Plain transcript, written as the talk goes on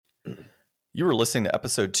You were listening to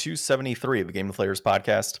episode 273 of the Game Deflators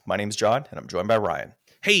podcast. My name's John, and I'm joined by Ryan.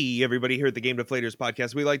 Hey, everybody, here at the Game Deflators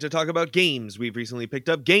podcast, we like to talk about games we've recently picked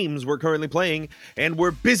up, games we're currently playing, and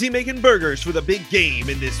we're busy making burgers for the big game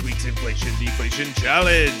in this week's Inflation Deflation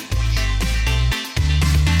Challenge.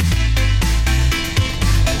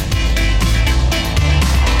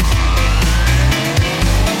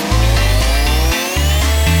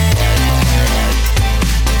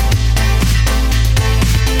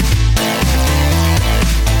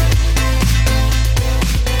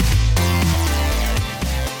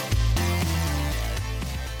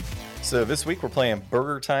 So this week we're playing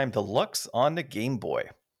Burgertime Deluxe on the Game Boy.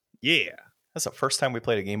 Yeah. That's the first time we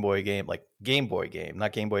played a Game Boy game, like Game Boy game,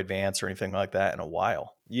 not Game Boy Advance or anything like that in a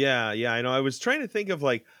while. Yeah, I know. I was trying to think of,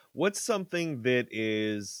 what's something that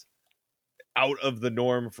is out of the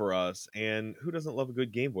norm for us, and who doesn't love a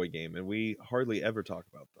good Game Boy game? And we hardly ever talk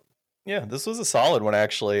about them. Yeah, this was a solid one,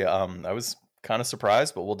 actually. I was kind of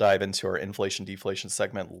surprised, but we'll dive into our inflation deflation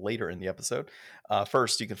segment later in the episode.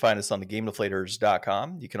 First, you can find us on the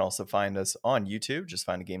GameDeflators.com. You can also find us on YouTube. Just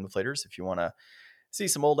find the Game Deflators if you want to see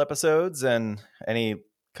some old episodes and any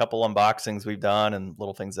couple unboxings we've done and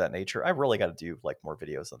little things of that nature. I really got to do more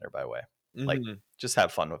videos on there, by the way. Just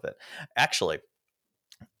have fun with it. Actually,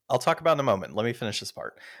 I'll talk about in a moment. Let me finish this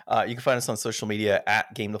part. You can find us on social media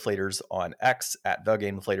at Game Deflators on X, at The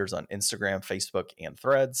Game Deflators on Instagram, Facebook, and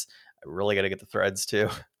Threads. I really got to get the Threads too.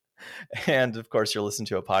 And of course, you're listening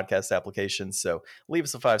to a podcast application. So leave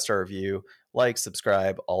us a 5-star review,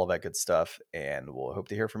 subscribe, all of that good stuff. And we'll hope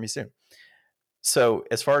to hear from you soon. So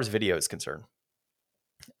as far as video is concerned,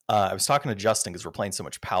 I was talking to Justin because we're playing so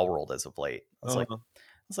much Power World as of late. I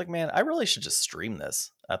was like, man, I really should just stream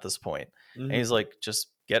this at this point. And he's like, just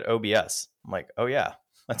get OBS. I'm like, oh yeah,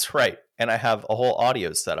 that's right. And I have a whole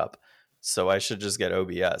audio setup, so I should just get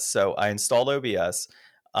OBS. So I installed OBS.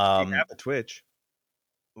 We have a Twitch.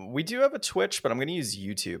 We do have a Twitch, but I'm going to use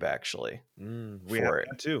YouTube actually. We have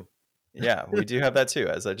that too. Yeah, we do have that too,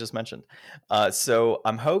 as I just mentioned. So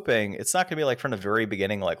I'm hoping it's not going to be from the very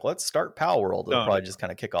beginning, let's start Power World. It'll probably just kind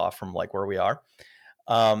of kick off from where we are.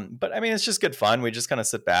 But I mean, it's just good fun. We just kind of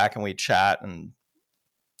sit back and we chat and,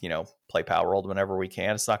 play Power World whenever we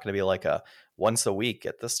can. It's not going to be like a once a week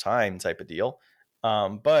at this time type of deal.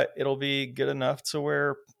 But it'll be good enough to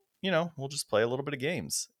where, we'll just play a little bit of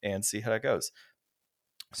games and see how that goes.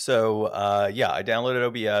 So, I downloaded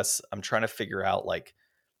OBS. I'm trying to figure out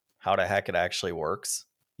how the heck it actually works,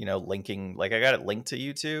 linking, I got it linked to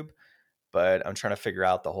YouTube, but I'm trying to figure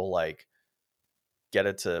out the whole, get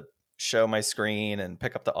it to show my screen and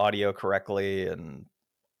pick up the audio correctly. And,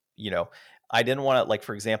 I didn't want to,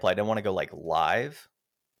 for example, I didn't want to go live,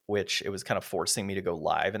 which it was kind of forcing me to go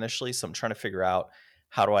live initially. So I'm trying to figure out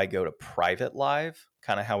how do I go to private live,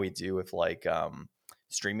 kind of how we do with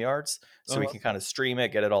StreamYards. So we can kind of stream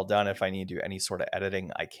it, get it all done. If I need to do any sort of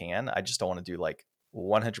editing, I can. I just don't want to do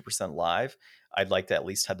 100% live. I'd like to at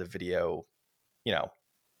least have the video,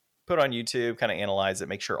 put on YouTube, kind of analyze it,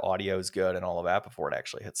 make sure audio is good and all of that before it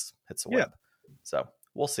actually hits the web. So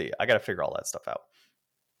we'll see. I got to figure all that stuff out.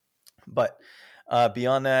 But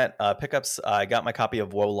beyond that, pickups, I got my copy of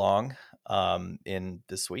Wolong in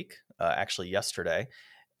this week, actually yesterday,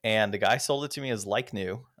 and the guy sold it to me as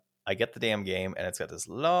new. I get the damn game and it's got this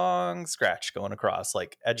long scratch going across,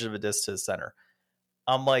 edge of a disc to the center.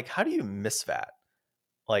 I'm like, how do you miss that?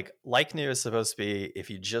 Like new is supposed to be, if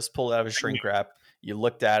you just pulled it out of a shrink wrap, you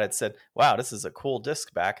looked at it, said, wow, this is a cool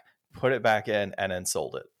disc back, put it back in, and then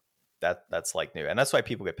sold it. That's like new. And that's why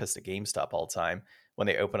people get pissed at GameStop all the time when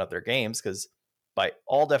they open up their games, because by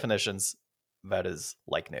all definitions, that is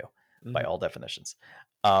like new, by all definitions.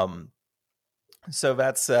 So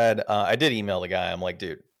that said, I did email the guy. I'm like,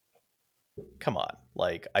 dude, come on.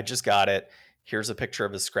 I just got it. Here's a picture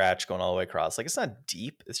of a scratch going all the way across. It's not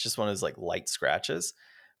deep. It's just one of those light scratches.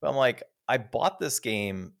 But I'm like, I bought this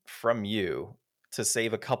game from you to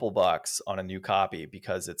save a couple bucks on a new copy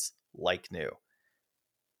because it's new.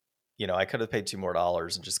 I could have paid $2 more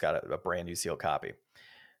and just got a brand new sealed copy.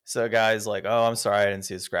 So guys oh, I'm sorry, I didn't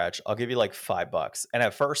see a scratch. I'll give you $5. And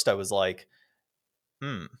at first I was like,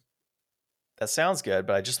 that sounds good,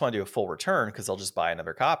 but I just want to do a full return because I'll just buy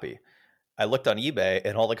another copy. I looked on eBay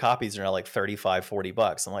and all the copies are now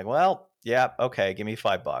 $35-$40. I'm like, well, yeah, okay, give me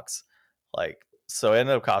 $5. So it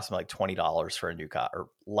ended up costing me $20 for a new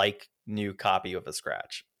new copy of a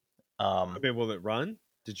scratch. Will it run?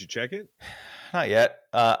 Did you check it? Not yet.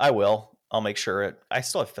 I will. I'll make sure I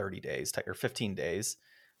still have 30 days or 15 days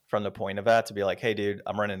from the point of that to be hey, dude,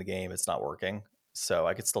 I'm running the game. It's not working. So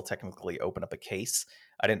I could still technically open up a case.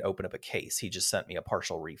 I didn't open up a case. He just sent me a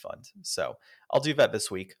partial refund. So I'll do that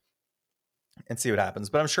this week. and see what happens.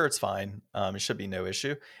 But I'm sure it's fine. It should be no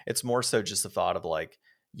issue. It's more so just the thought of like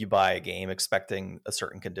you buy a game expecting a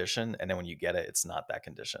certain condition, and then when you get it, it's not that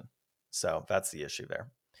condition. So that's the issue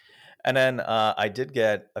there. And then I did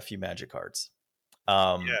get a few Magic cards.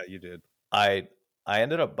 Yeah, you did. I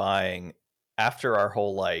ended up buying after our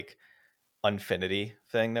whole like Infinity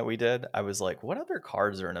thing that we did. I was like, what other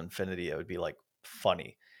cards are in Infinity that would be like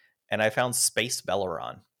funny? And I found Space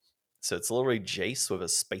Belleron. So it's literally Jace with a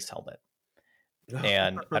space helmet.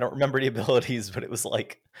 And I don't remember the abilities, but it was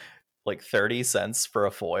like 30 cents for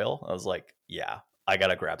a foil. I was like, yeah, I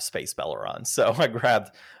gotta grab Space Belleron. So I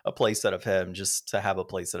grabbed a playset of him just to have a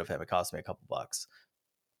playset of him. It cost me a couple bucks.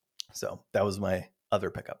 So that was my other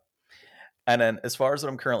pickup. And then as far as what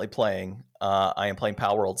I'm currently playing, I am playing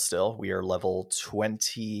Power World still. We are level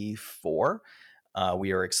 24.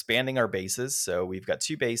 We are expanding our bases. So we've got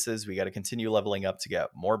 2 bases. We got to continue leveling up to get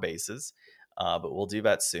more bases. But we'll do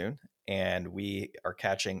that soon. And we are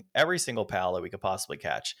catching every single pal that we could possibly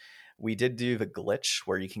catch. We did do the glitch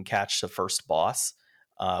where you can catch the first boss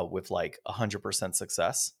with like 100%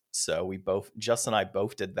 success. So we both, Justin and I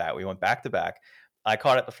both did that. We went back to back. I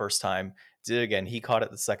caught it the first time, did it again. He caught it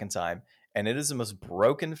the second time. And it is the most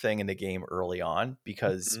broken thing in the game early on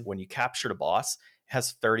because when you capture the boss, it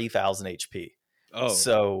has 30,000 HP. Oh,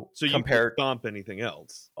 so you can stomp anything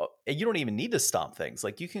else. You don't even need to stomp things.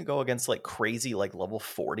 Like you can go against like crazy like level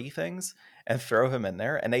 40 things and throw him in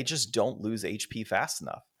there, and they just don't lose HP fast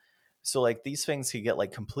enough. So like these things can get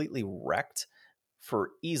like completely wrecked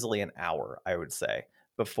for easily an hour, I would say,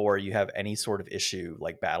 before you have any sort of issue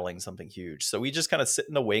like battling something huge. So we just kind of sit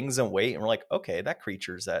in the wings and wait, and we're like, okay, that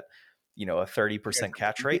creature's at a 30%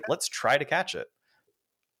 catch rate. Let's try to catch it.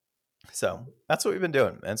 So that's what we've been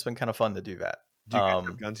doing, and it's been kind of fun to do that. Do you guys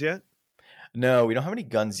have guns yet? No, we don't have any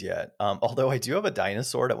guns yet. Although I do have a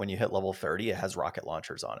dinosaur that when you hit level 30, it has rocket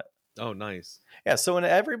launchers on it. Oh, nice. Yeah, so when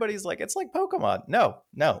everybody's like, it's like Pokemon. No.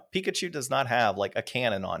 Pikachu does not have like a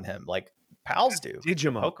cannon on him like pals do.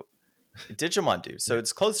 Digimon do. So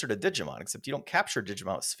it's closer to Digimon, except you don't capture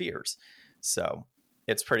Digimon with spheres. So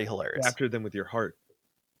it's pretty hilarious. Capture them with your heart.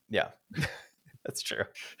 Yeah, that's true.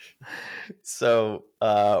 So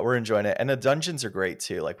we're enjoying it. And the dungeons are great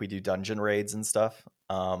too. Like we do dungeon raids and stuff,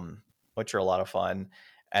 which are a lot of fun.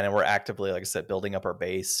 And then we're actively, like I said, building up our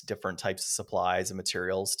base, different types of supplies and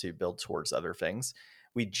materials to build towards other things.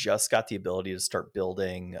 We just got the ability to start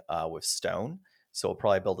building with stone. So we'll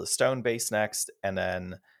probably build a stone base next. And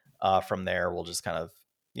then from there, we'll just kind of,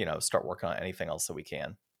 start working on anything else that we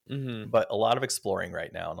can. Mm-hmm. But a lot of exploring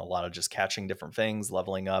right now and a lot of just catching different things,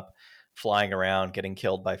 leveling up, flying around, getting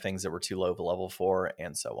killed by things that were too low of a level for,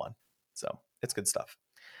 and so on. So it's good stuff.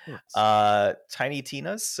 Yes. Tiny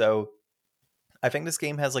Tina's. So I think this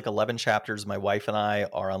game has like 11 chapters. My wife and I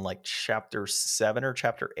are on like chapter 7 or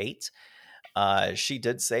chapter 8. She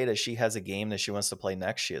did say that she has a game that she wants to play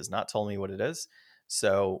next. She has not told me what it is.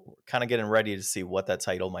 So kind of getting ready to see what that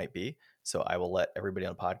title might be. So I will let everybody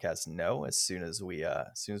on the podcast know as soon as we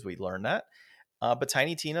learn that. But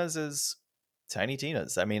Tiny Tina's is Tiny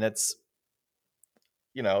Tina's. I mean, it's,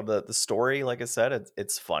 the story, like I said,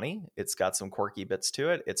 it's funny. It's got some quirky bits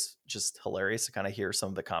to it. It's just hilarious to kind of hear some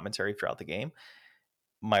of the commentary throughout the game.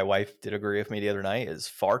 My wife did agree with me the other night. Is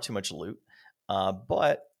far too much loot.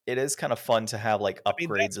 But it is kind of fun to have like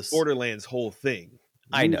upgrades. That's Borderlands' whole thing.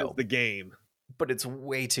 I know the game. But it's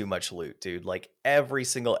way too much loot, dude. Like every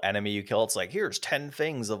single enemy you kill, it's like, here's 10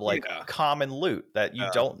 things of like common loot that you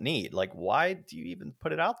don't need. Like, why do you even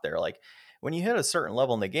put it out there? Like when you hit a certain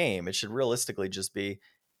level in the game, it should realistically just be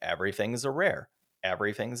everything's a rare.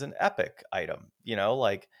 Everything's an epic item,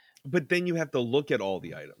 But then you have to look at all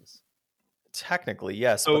the items. Technically,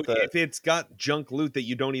 yes. So if it's got junk loot that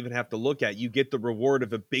you don't even have to look at, you get the reward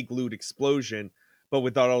of a big loot explosion, but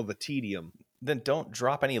without all the tedium. Then don't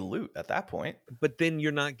drop any loot at that point. But then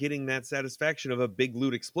you're not getting that satisfaction of a big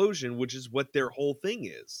loot explosion, which is what their whole thing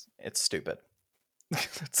is. It's stupid.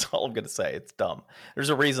 That's all I'm going to say. It's dumb. There's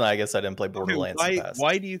a reason I guess I didn't play Borderlands in the past.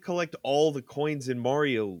 Why do you collect all the coins in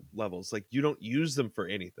Mario levels? Like, you don't use them for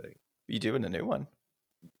anything. You do in the new one.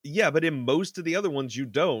 Yeah, but in most of the other ones, you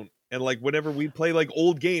don't. And like, whenever we play like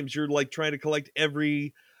old games, you're like trying to collect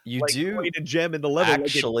every coin and gem in the level.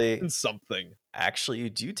 Actually, like something. Actually, you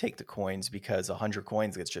do take the coins because 100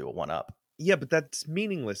 coins gets you a 1-up. Yeah, but that's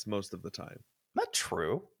meaningless most of the time. Not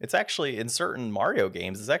true. It's actually, in certain Mario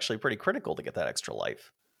games, it's actually pretty critical to get that extra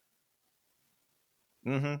life.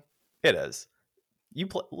 Mm-hmm. It is.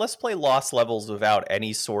 Let's play Lost Levels without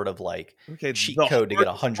any sort of cheat code to get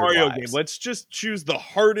 100 Mario lives. Game. Let's just choose the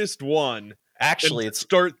hardest one. Actually, it's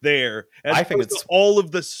start there. I think it's all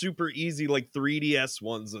of the super easy 3DS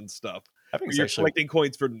ones and stuff. I think where it's you're actually collecting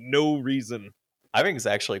coins for no reason. I think it's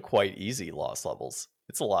actually quite easy lost levels.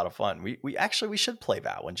 It's a lot of fun. We should play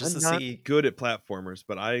that one just I'm to not see. good at platformers,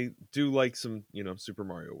 but I do like some, Super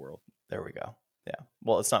Mario World. There we go. Yeah.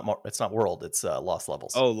 Well, it's not World. It's Lost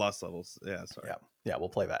Levels. Oh, Lost Levels. Yeah, sorry. Yeah, we'll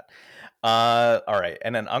play that. All right,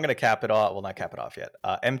 and then I'm gonna cap it off. Well, not cap it off yet.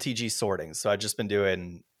 MTG sorting. So I've just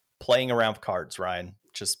been playing around with cards, Ryan.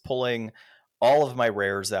 Just pulling all of my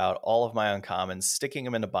rares out, all of my uncommons, sticking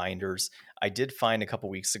them into binders. I did find a couple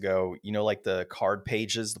weeks ago, like the card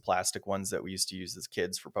pages, the plastic ones that we used to use as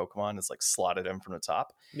kids for Pokemon. It's like slotted in from the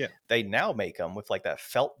top. Yeah. They now make them with like that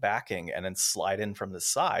felt backing and then slide in from the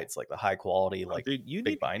sides, like the high quality, like dude, you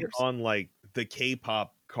big need binders. to get on like the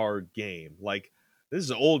K-pop card game. Like, this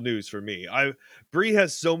is old news for me. Bree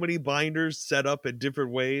has so many binders set up in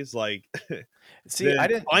different ways. Like, see,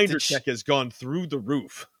 binder check has gone through the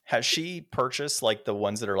roof. Has she purchased like the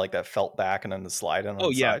ones that are like that felt back and then the slide on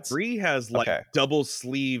the sides? Bree has like double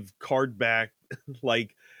sleeve card back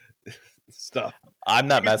like stuff. I'm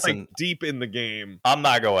not messing like, deep in the game. I'm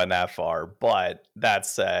not going that far, but that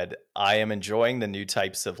said, I am enjoying the new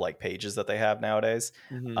types of like pages that they have nowadays.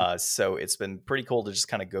 So it's been pretty cool to just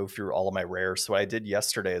kind of go through all of my rares. So what I did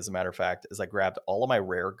yesterday, as a matter of fact, is I grabbed all of my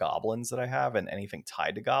rare goblins that I have and anything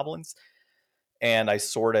tied to goblins. And I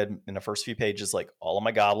sorted in the first few pages, like all of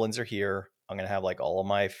my goblins are here. I'm going to have like all of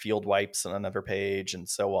my field wipes on another page and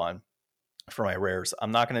so on for my rares.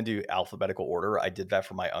 I'm not going to do alphabetical order. I did that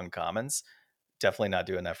for my uncommons. Definitely not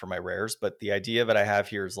doing that for my rares. But the idea that I have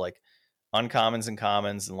here is like uncommons and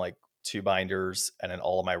commons and like 2 binders, and then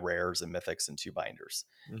all of my rares and mythics and 2 binders.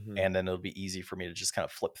 And then it'll be easy for me to just kind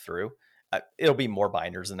of flip through. It'll be more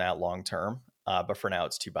binders than that long term. But for now,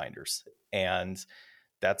 it's 2 binders. And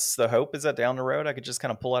that's the hope, is that down the road I could just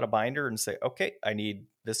kind of pull out a binder and say, okay, I need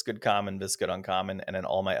this good common, this good uncommon, and then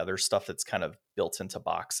all my other stuff that's kind of built into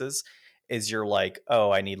boxes is you're like,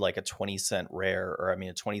 oh, I need like a 20-cent rare, or I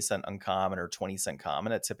mean a 20-cent uncommon or 20-cent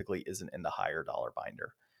common. It typically isn't in the higher dollar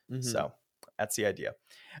binder. So that's the idea.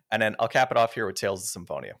 And then I'll cap it off here with Tales of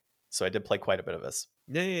Symphonia. So I did play quite a bit of this.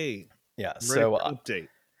 Yay. Yeah. So update.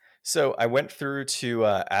 So I went through to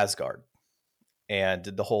Asgard and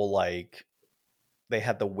did the whole like, they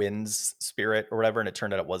had the wind's spirit or whatever, and it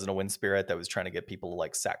turned out it wasn't a wind spirit that was trying to get people to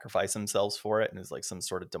like sacrifice themselves for it, and it was like some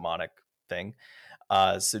sort of demonic thing.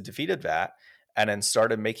 So defeated that, and then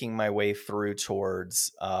started making my way through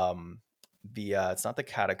towards it's not the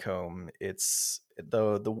catacomb, it's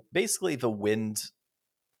the basically the wind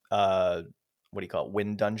what do you call it,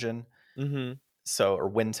 wind dungeon. So, or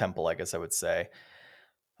wind temple, I guess I would say.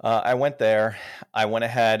 I went there. I went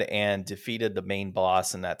ahead and defeated the main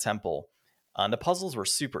boss in that temple. The puzzles were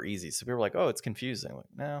super easy. So people were like, oh, it's confusing. Like,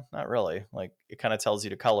 no, not really. Like, it kind of tells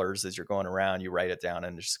you the colors as you're going around. You write it down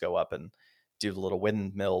and just go up and do the little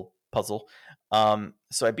windmill puzzle.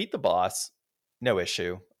 So I beat the boss. No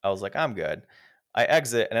issue. I was like, I'm good. I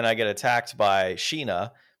exit, and then I get attacked by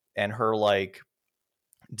Sheena and her like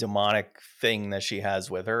demonic thing that she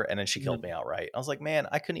has with her. And then she killed me outright. I was like, man,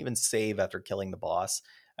 I couldn't even save after killing the boss.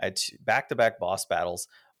 I had back-to-back boss battles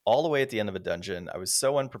all the way at the end of a dungeon. I was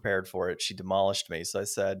so unprepared for it. She demolished me. So I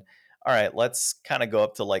said, all right, let's kind of go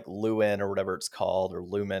up to like Lewin or whatever it's called, or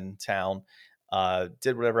Lumen Town.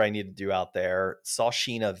 Did whatever I needed to do out there. Saw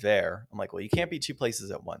Sheena there. I'm like, well, you can't be 2 places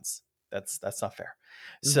at once. That's not fair.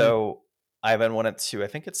 So I then went to, I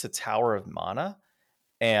think it's the Tower of Mana,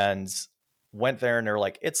 and went there, and they're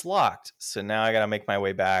like, it's locked. So now I got to make my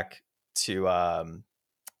way back to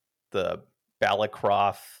the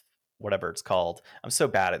Balacroft, whatever it's called. I'm so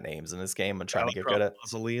bad at names in this game. I'm trying to get good at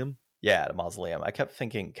Mausoleum. Yeah, the Mausoleum. I kept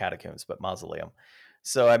thinking Catacombs, but Mausoleum.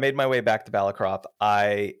 So I made my way back to Balacroft.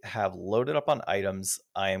 I have loaded up on items.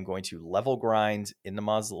 I am going to level grind in the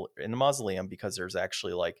Mausoleum because there's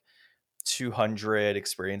actually like 200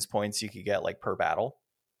 experience points you could get like per battle.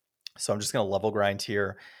 So I'm just going to level grind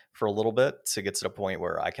here for a little bit to get to the point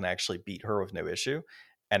where I can actually beat her with no issue,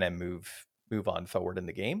 and then move on forward in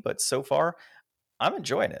the game. But so far, I'm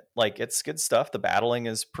enjoying it. Like, it's good stuff. The battling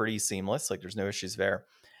is pretty seamless. Like, there's no issues there.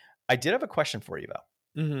 I did have a question for you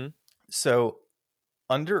though. So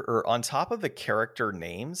under or on top of the character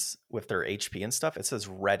names with their HP and stuff, it says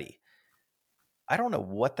ready. I don't know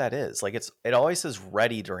what that is. Like, it always says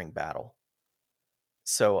ready during battle.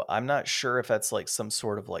 So I'm not sure if that's like some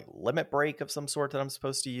sort of like limit break of some sort that I'm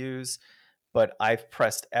supposed to use, but I've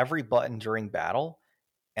pressed every button during battle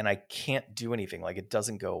and I can't do anything. Like, it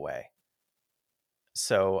doesn't go away.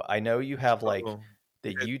 So I know you have like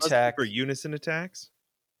the UTAC for unison attacks.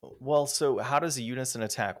 Well, so how does a unison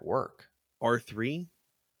attack work? R3?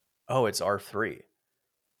 Oh, it's R3.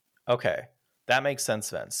 Okay. That makes sense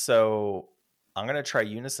then. So I'm gonna try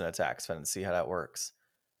unison attacks and see how that works.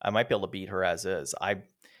 I might be able to beat her as is. I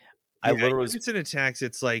Yeah, literally was, unison attacks,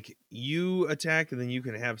 it's like you attack and then you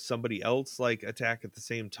can have somebody else like attack at the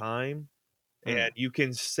same time. hmm. And you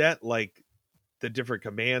can set like the different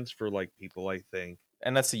commands for like people, I think.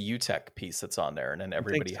 And that's a UTech piece that's on there, and then I think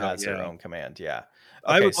everybody so, has their yeah. own command. Yeah.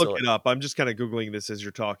 I Okay, would look so it up. I'm just kind of Googling this as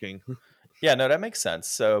you're talking. yeah, no, that makes sense.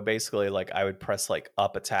 So basically, like I would press like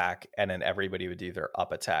up attack, and then everybody would do their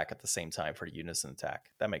up attack at the same time for unison attack.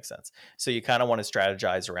 That makes sense. So you kind of want to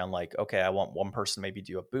strategize around like, okay, I want one person maybe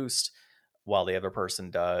do a boost while the other person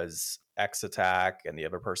does X attack, and the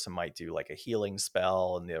other person might do like a healing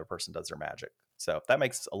spell, and the other person does their magic. So that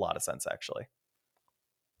makes a lot of sense actually.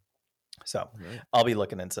 So Right. I'll be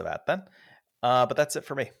looking into that then. But that's it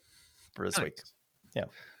for me for this week. Nice. Yeah.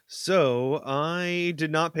 So I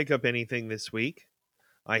did not pick up anything this week.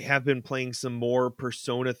 I have been playing some more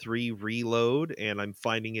Persona 3 Reload, and I'm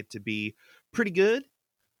finding it to be pretty good.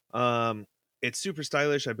 It's super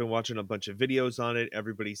stylish. I've been watching a bunch of videos on it.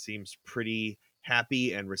 Everybody seems pretty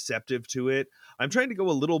happy and receptive to it. I'm trying to go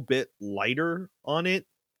a little bit lighter on it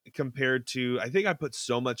compared to, I think I put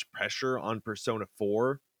so much pressure on Persona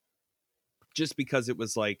 4 just because it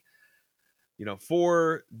was like,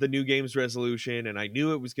 for the new game's resolution, and I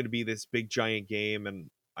knew it was going to be this big giant game,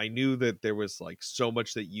 and I knew that there was like so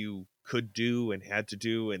much that you could do and had to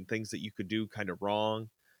do and things that you could do kind of wrong.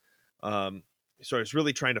 um so I was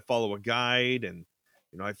really trying to follow a guide, and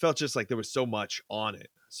I felt just like there was so much on it.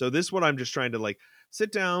 So this one I'm just trying to like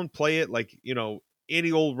sit down, play it like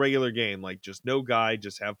any old regular game, like just no guide,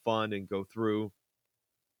 just have fun and go through.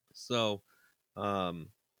 So um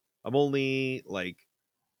I'm only like,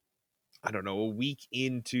 I don't know, a week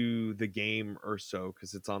into the game or so,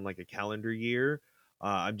 because it's on like a calendar year.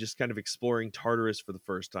 I'm just kind of exploring Tartarus for the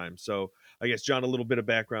first time. So I guess, John, a little bit of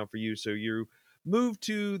background for you. So you moved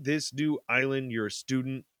to this new island. You're a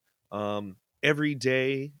student. Every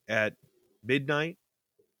day at midnight,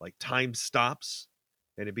 like time stops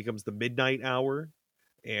and it becomes the midnight hour.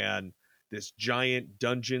 And this giant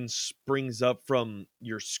dungeon springs up from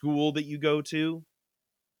your school that you go to,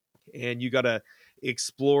 and you gotta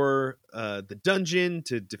explore the dungeon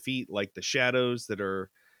to defeat like the shadows that are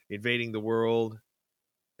invading the world.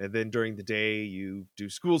 And then during the day you do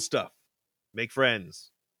school stuff, make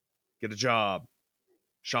friends, get a job,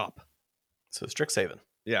 shop, So Strixhaven.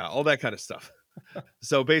 yeah, all that kind of stuff.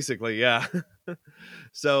 So basically, yeah.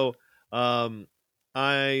 So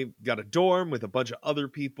I got a dorm with a bunch of other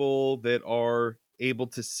people that are able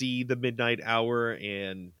to see the midnight hour,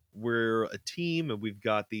 and we're a team, and we've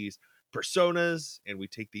got these personas, and we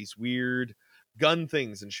take these weird gun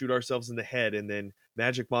things and shoot ourselves in the head, and then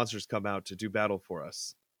magic monsters come out to do battle for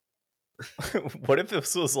us. What if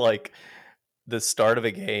this was like the start of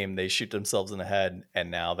a game, they shoot themselves in the head,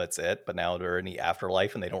 and now that's it, but now they're in the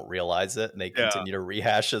afterlife and they don't realize it, and they Yeah, continue to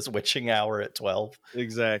rehash this witching hour at 12?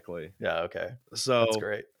 exactly. Yeah, okay. So That's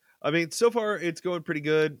great. I mean, so far it's going pretty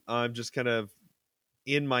good. I'm just kind of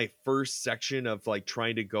in my first section of like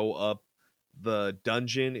trying to go up the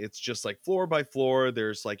dungeon. It's just like floor by floor.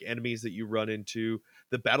 There's like enemies that you run into.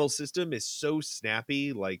 The battle system is so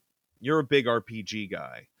snappy. Like, you're a big RPG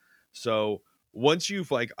guy. So once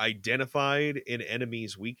you've like identified an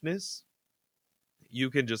enemy's weakness, you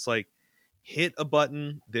can just like hit a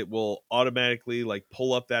button that will automatically like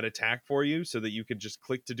pull up that attack for you, so that you can just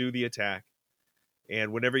click to do the attack.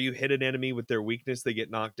 And whenever you hit an enemy with their weakness, they get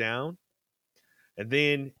knocked down. And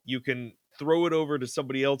then you can throw it over to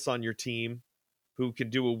somebody else on your team who can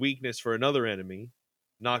do a weakness for another enemy,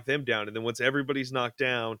 knock them down. And then once everybody's knocked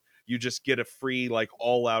down, you just get a free, like,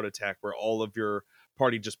 all out attack where all of your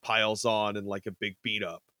party just piles on in like a big beat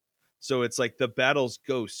up. So it's like the battles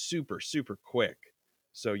go super, super quick.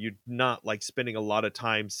 So you're not like spending a lot of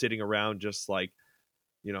time sitting around just like,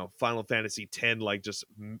 Final Fantasy X, like just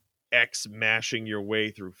X mashing your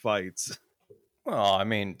way through fights. Well, I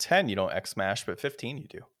mean, 10 you don't X smash, but 15 you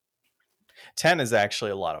do. 10 is actually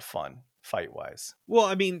a lot of fun fight wise. Well,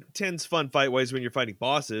 I mean, 10's fun fight wise when you're fighting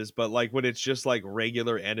bosses, but like when it's just like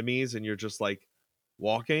regular enemies and you're just like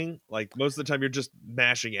walking, like most of the time you're just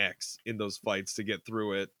mashing X in those fights to get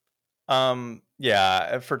through it.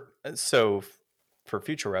 Yeah, for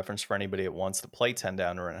future reference, for anybody that wants to play 10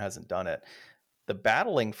 down and hasn't done it, the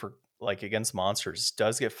battling for like against monsters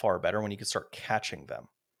does get far better when you can start catching them.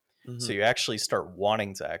 So you actually start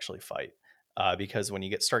wanting to actually fight, because when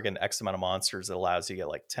you start getting X amount of monsters, it allows you to get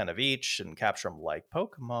like 10 of each and capture them like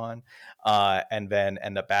Pokemon, and then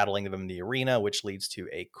end up battling them in the arena, which leads to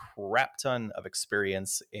a crap ton of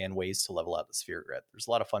experience and ways to level out the sphere grid. There's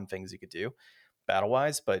a lot of fun things you could do battle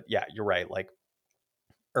wise, but yeah, you're right. Like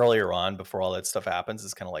earlier on, before all that stuff happens,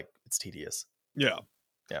 it's kind of like it's tedious. Yeah.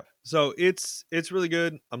 Yeah. So it's really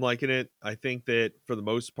good. I'm liking it. I think that for the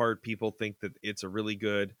most part, people think that it's a really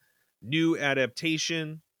good new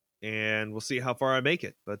adaptation, and we'll see how far I make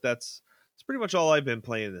it. But that's pretty much all I've been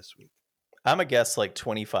playing this week. I'm a guess like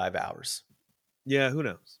 25 hours. Yeah, who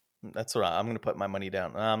knows? That's what I'm going to put my money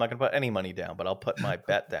down. I'm not going to put any money down, but I'll put my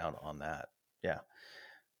bet down on that. Yeah.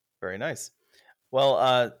 Very nice.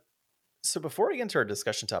 Well, so before we get into our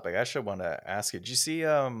discussion topic, I actually want to ask you, did you see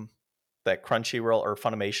that Crunchyroll or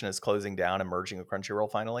Funimation is closing down and merging with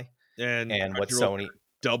Crunchyroll finally? And What Crunchyroll Sony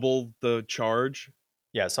double the charge.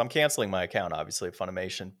 Yeah, so I'm canceling my account, obviously, at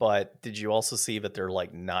Funimation. But did you also see that they're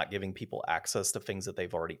like not giving people access to things that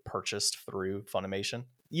they've already purchased through Funimation?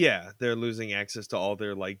 Yeah, they're losing access to all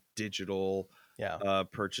their like digital Yeah.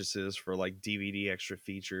 purchases for like DVD extra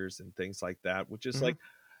features and things like that, which is Mhm. like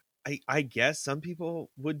I guess some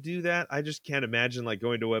people would do that. I just can't imagine like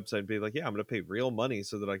going to a website and be like, yeah, I'm gonna pay real money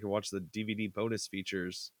so that I can watch the DVD bonus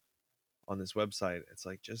features on this website. It's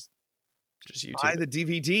like just Just buy YouTube the it.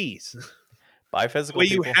 DVDs Buy the physical, way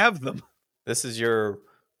you people. have them. This is your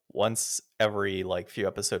once every like few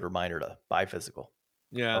episode reminder to buy physical.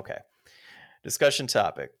 Yeah. Okay. Discussion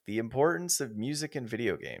topic: the importance of music in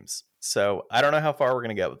video games. So I don't know how far we're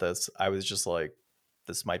gonna get with this. I was just like,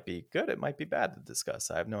 this might be good, it might be bad to discuss.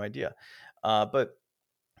 I have no idea. But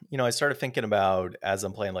I started thinking about as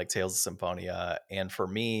I'm playing like Tales of Symphonia, and for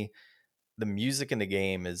me, the music in the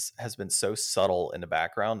game has been so subtle in the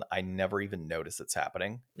background, I never even notice it's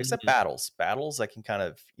happening. Except Mhm. battles. Battles, I can kind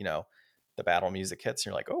of, the battle music hits,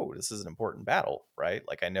 and you're like, oh, this is an important battle, right?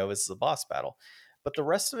 Like I know this is a boss battle. But the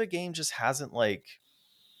rest of the game just hasn't like,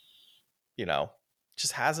 you know,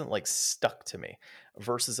 just hasn't like stuck to me.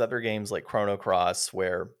 Versus other games like Chrono Cross,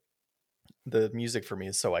 where the music for me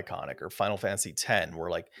is so iconic, or Final Fantasy X, where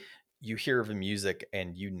like you hear the music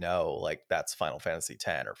and like that's Final Fantasy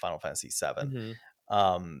X or Final Fantasy VII.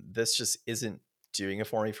 Mhm. This just isn't doing it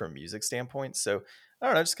for me from a music standpoint. So I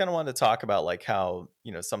don't know, I just kind of wanted to talk about like how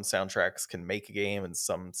some soundtracks can make a game and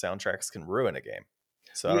some soundtracks can ruin a game.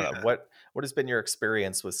 So I don't know, Yeah. what has been your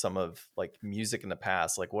experience with some of like music in the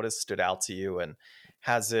past? Like what has stood out to you, and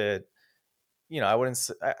has it I wouldn't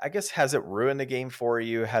I guess, has it ruined the game for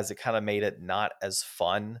you? Has it kind of made it not as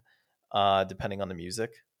fun, depending on the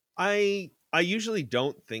music? I usually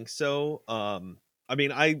don't think so. I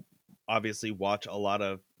mean, I obviously watch a lot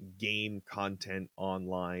of game content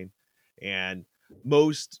online, and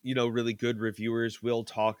most, really good reviewers will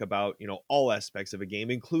talk about, all aspects of a game,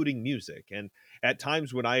 including music. And at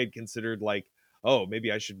times when I had considered like, oh,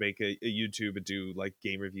 maybe I should make a YouTube and do like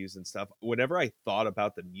game reviews and stuff, whenever I thought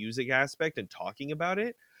about the music aspect and talking about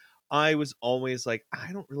it, I was always like,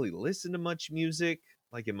 I don't really listen to much music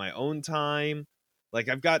like in my own time. Like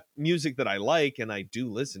I've got music that I like and I do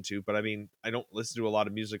listen to, but I mean, I don't listen to a lot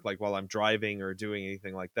of music like while I'm driving or doing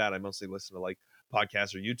anything like that. I mostly listen to like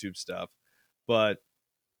podcasts or YouTube stuff. But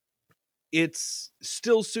it's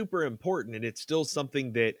still super important, and it's still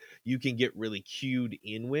something that you can get really cued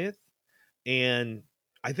in with. And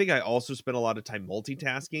I think I also spend a lot of time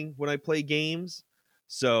multitasking when I play games.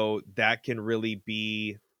 So that can really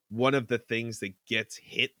be one of the things that gets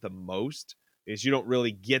hit the most, is you don't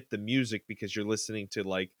really get the music because you're listening to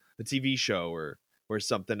like a TV show or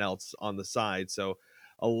something else on the side. So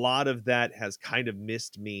a lot of that has kind of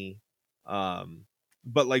missed me.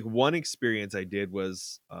 But like one experience I did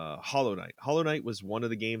was Hollow Knight. Hollow Knight was one of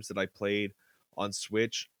the games that I played on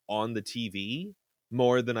Switch on the TV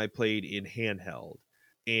more than I played in handheld.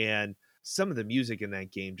 And some of the music in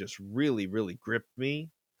that game just really, really gripped me.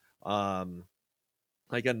 Um,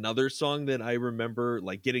 like another song that I remember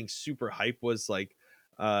like getting super hype was like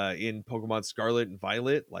in Pokemon Scarlet and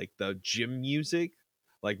Violet, like the gym music.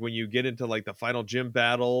 Like when you get into like the final gym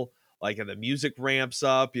battle, like and the music ramps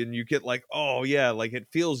up and you get like, oh yeah, like it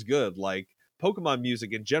feels good. Like Pokemon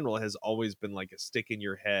music in general has always been like a stick in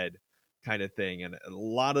your head kind of thing. And a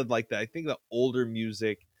lot of like that, I think the older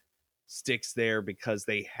music sticks there because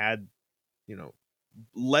they had, you know,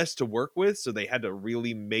 less to work with, so they had to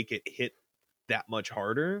really make it hit that much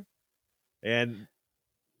harder. And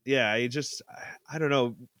yeah, I don't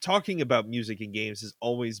know, talking about music in games has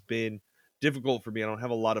always been difficult for me. I don't have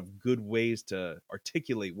a lot of good ways to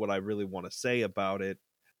articulate what I really want to say about it.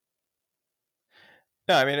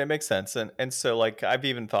 No, I mean it makes sense, and so like I've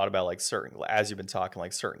even thought about like certain, as you've been talking,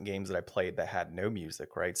 like certain games that I played that had no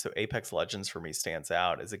music, right? So Apex Legends for me stands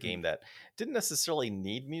out as a game that didn't necessarily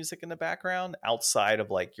need music in the background outside of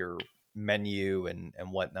like your menu and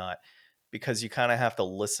whatnot, because you kind of have to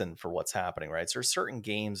listen for what's happening, right? So there's certain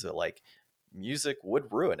games that like music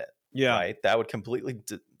would ruin it, Yeah. right? That would completely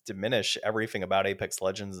diminish everything about Apex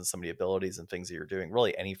Legends and some of the abilities and things that you're doing,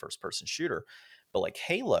 really any first person shooter. But like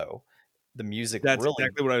Halo, the music That's really,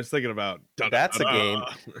 exactly what I was thinking about. that's a game.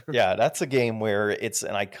 Da-da-da-da. Yeah, that's a game where it's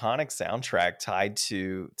an iconic soundtrack tied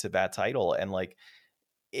to that title. And like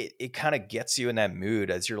it kind of gets you in that mood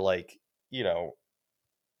as you're like, you know,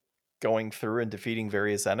 going through and defeating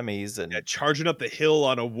various enemies and Yeah, charging up the hill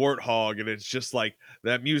on a warthog, and it's just like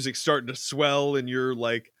that music starting to swell, and you're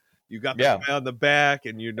like, you got the yeah. guy on the back,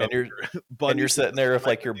 and you know And you're your and you're buddies are sitting there with right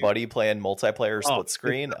like with your you. buddy playing multiplayer Oh, split it's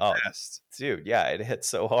screen. the Oh, best. dude, yeah, it hits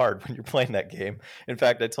so hard when you're playing that game. In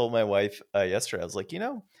fact, I told my wife yesterday, I was like, you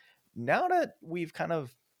know, now that we've kind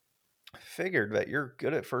of figured that you're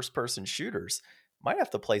good at first person shooters, might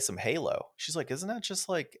have to play some Halo. She's like, isn't that just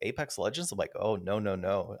like Apex Legends? I'm like, oh, no, no,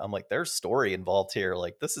 no. I'm like, there's story involved here.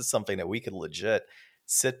 Like, this is something that we could legit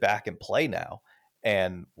sit back and play now,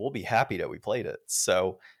 and we'll be happy that we played it.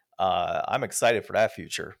 So I'm excited for that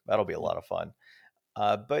future. That'll be a lot of fun.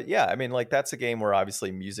 But yeah, I mean, like that's a game where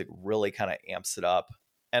obviously music really kind of amps it up.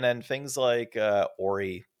 And then things like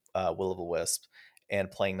Ori, Will of the Wisp, and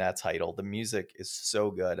playing that title, the music is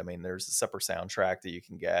so good. I mean, there's a separate soundtrack that you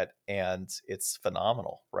can get, and it's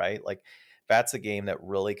phenomenal, right? Like that's a game that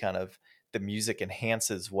really kind of the music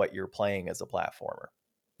enhances what you're playing as a platformer.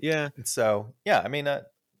 Yeah, And so, yeah, I mean,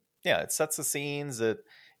 yeah, it sets the scenes. It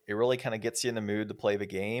really kind of gets you in the mood to play the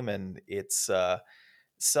game, and it's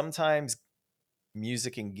sometimes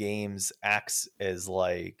music in games acts as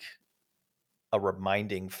like a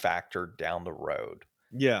reminding factor down the road.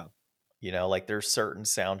 yeah, You know, like there's certain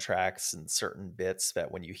soundtracks and certain bits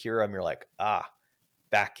that when you hear them, you're like, ah,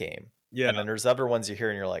 that game. yeah. And then there's other ones you hear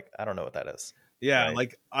and you're like, I don't know what that is. Yeah, Right.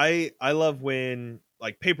 like I love when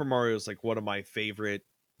like Paper Mario is like one of my favorite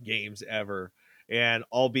games ever. And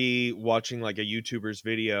I'll be watching like a YouTuber's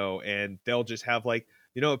video, and they'll just have like,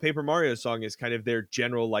 you know, a Paper Mario song is kind of their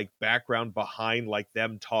general like background behind like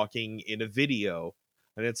them talking in a video.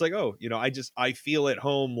 And it's like, oh, you know, I feel at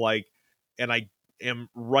home, like, and I am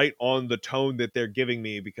right on the tone that they're giving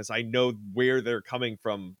me because I know where they're coming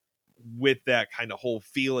from with that kind of whole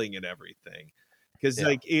feeling and everything. Because Yeah.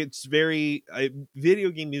 like it's very video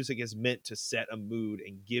game music is meant to set a mood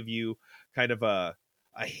and give you kind of a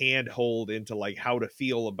handhold into like how to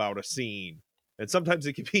feel about a scene. And sometimes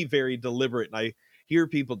it can be very deliberate, and I hear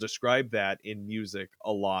people describe that in music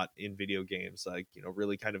a lot in video games, like, you know,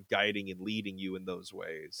 really kind of guiding and leading you in those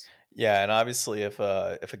ways. Yeah. And obviously if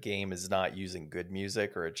a game is not using good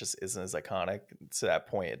music or it just isn't as iconic to that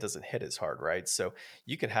point, it doesn't hit as hard, right? So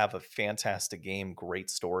you could have a fantastic game, great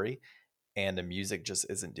story, and the music just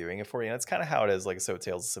isn't doing it for you. And that's kind of how it is, like So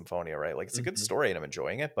Tales of Symphonia, right? Like it's a good Mhm. story and I'm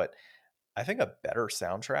enjoying it, but I think a better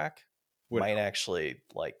soundtrack Would might help. actually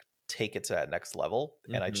like take it to that next level.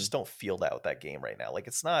 And I Mhm. just don't feel that with that game right now. Like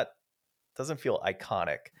it's not doesn't feel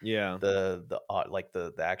iconic. Yeah, Like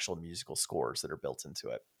the actual musical scores that are built into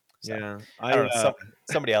it. So yeah. I I don't know.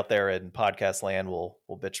 Somebody out there in podcast land will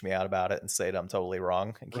bitch me out about it and say that I'm totally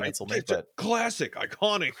wrong and Right, cancel me. it's a But classic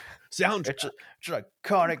iconic it's, soundtrack. it's an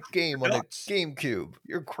iconic game on a Nuts. GameCube.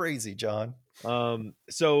 You're crazy, John.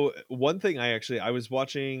 So one thing I was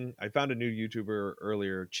watching, I found a new YouTuber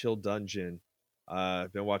earlier, Chill Dungeon.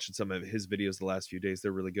 I've been watching some of his videos the last few days.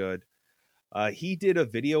 They're really good. He did a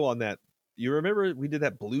video on that. You remember we did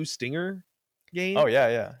that Blue Stinger game? Oh yeah,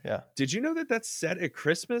 yeah, yeah. Did you know that that's set at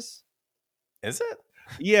Christmas? Is it?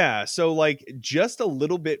 Yeah, so like just a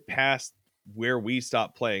little bit past where we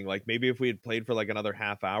stopped playing. Like maybe if we had played for like another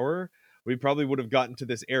half hour, we probably would have gotten to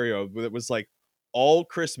this area that was like all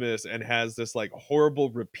Christmas and has this like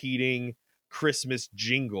horrible repeating Christmas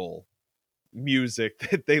jingle music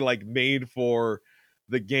that they like made for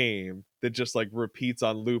the game that just like repeats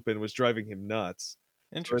on loop and was driving him nuts.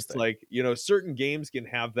 So it's Interesting. like, you know, certain games can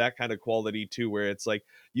have that kind of quality too, where it's like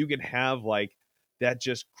you can have like that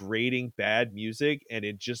just grating bad music and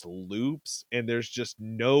it just loops and there's just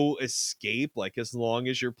no escape. Like as long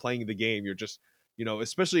as you're playing the game, you're just, you know,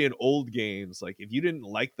 especially in old games, like if you didn't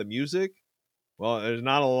like the music, well, there's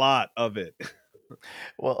not a lot of it.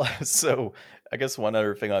 Well, so I guess one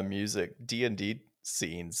other thing on music, D&D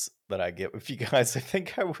scenes that I get with you guys, I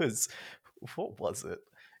think I was, what was it?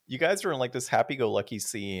 You guys were in like this happy-go-lucky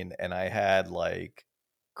scene and I had like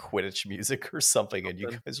Quidditch music or something and you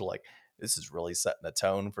Something. guys were like, this is really setting a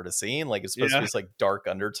tone for the scene. Like it's supposed to be Yeah. this like dark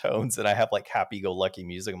undertones and I have like happy-go-lucky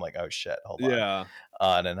music. I'm like, oh shit, hold on. Yeah.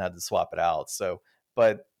 And then had to swap it out. So,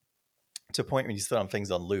 but to point when you sit on things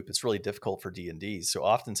on loop, it's really difficult for D&D. So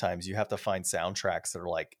oftentimes you have to find soundtracks that are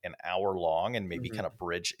like an hour long and maybe Mhm. kind of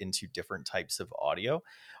bridge into different types of audio,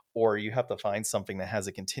 or you have to find something that has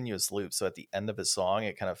a continuous loop. So at the end of a song,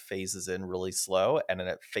 it kind of phases in really slow and then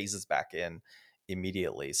it phases back in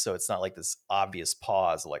immediately. So it's not like this obvious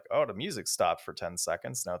pause, like, oh, the music stopped for 10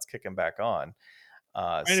 seconds. Now it's kicking back on.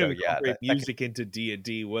 Trying to So yeah, incorporate that can, music into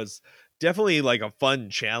D&D was definitely like a fun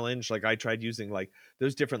challenge. Like I tried using like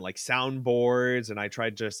those different like soundboards, and I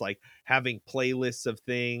tried just like having playlists of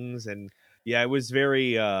things, and yeah, it was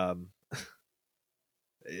very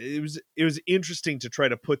it was interesting to try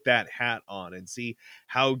to put that hat on and see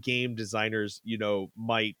how game designers,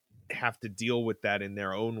 might have to deal with that in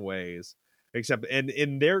their own ways. Except, and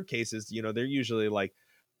in their cases, they're usually like,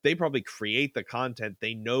 they probably create the content,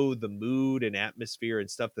 they know the mood and atmosphere and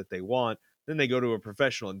stuff that they want, then they go to a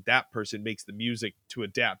professional and that person makes the music to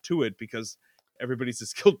adapt to it, because everybody's a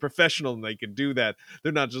skilled professional and they can do that.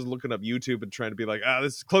 They're not just looking up YouTube and trying to be like,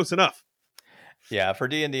 this is close enough. yeah, for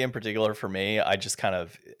D&D in particular, for me, I just kind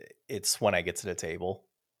of, it's when I get to the table.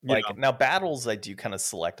 Like now battles, I do kind of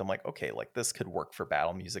select. I'm like, okay, like this could work for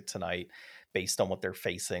battle music tonight based on what they're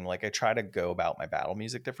facing. Like I try to go about my battle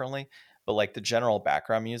music differently, but like the general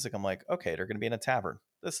background music, I'm like, okay, they're going to be in a tavern.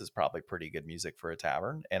 This is probably pretty good music for a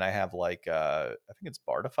tavern. And I have like, I think it's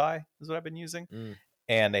Bardify is what I've been using.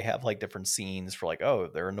 And they have like different scenes for like, oh,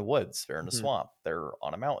 they're in the woods, they're in the swamp, they're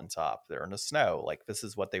on a mountaintop, they're in the snow. Like this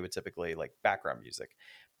is what they would typically like background music.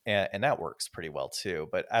 And that works pretty well too.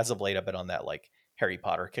 But as of late, I've been on that like Harry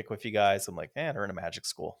Potter kick with you guys. I'm like, they're in a magic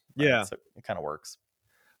school. Right? Yeah. So it kind of works.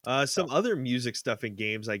 Some other music stuff in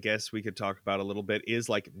games, I guess we could talk about a little bit, is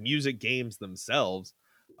like music games themselves.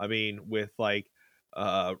 I mean, with like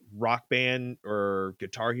Rock Band or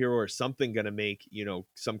Guitar Hero or something going to make,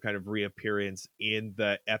 some kind of reappearance in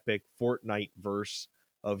the epic Fortnite verse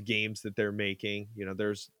of games that they're making.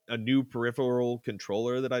 There's a new peripheral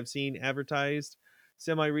controller that I've seen advertised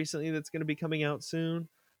semi recently that's going to be coming out soon.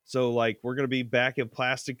 So like we're going to be back in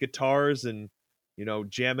plastic guitars and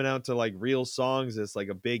jamming out to like real songs is like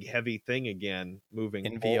a big heavy thing again moving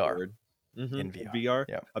in forward. VR. In VR.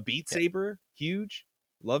 Yeah. A Beat Saber, huge.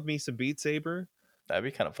 Love me some Beat Saber. That'd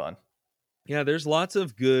be kind of fun. Yeah, there's lots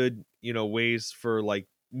of good, ways for like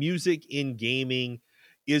music in gaming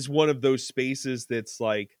is one of those spaces that's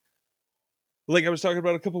like I was talking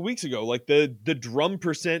about a couple weeks ago, like the drum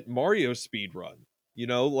percent Mario speed run.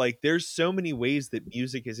 Like there's so many ways that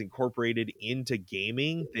music is incorporated into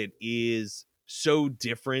gaming that is so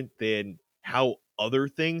different than how other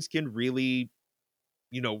things can really,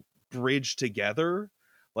 bridge together.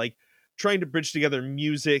 Like trying to bridge together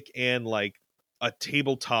music and like a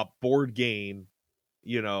tabletop board game,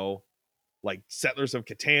 like Settlers of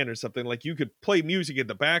Catan or something. Like you could play music in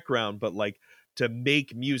the background, but like to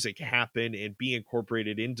make music happen and be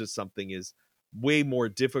incorporated into something is way more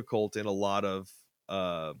difficult in a lot of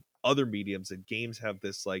other mediums, and games have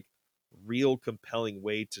this like real compelling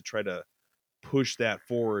way to try to push that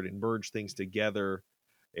forward and merge things together.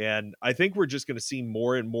 And I think we're just going to see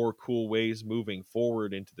more and more cool ways moving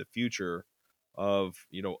forward into the future of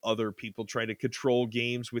other people trying to control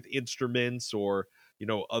games with instruments, or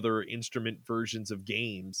other instrument versions of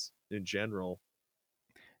games in general.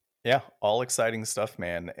 Yeah, all exciting stuff,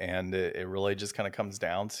 man. And it really just kind of comes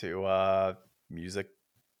down to music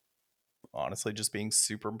honestly just being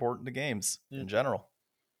super important to games in general.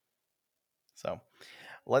 So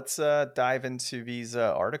let's dive into these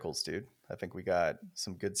articles, dude. I think we got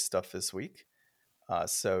some good stuff this week.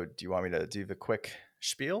 So do you want me to do the quick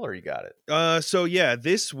spiel, or you got it? So yeah,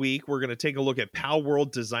 this week we're going to take a look at Pal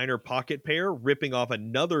World designer Pocketpair ripping off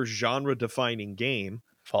another genre-defining game.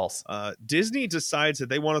 False. Disney decides that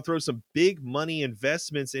they want to throw some big money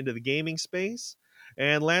investments into the gaming space.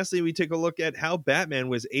 And lastly, we take a look at how Batman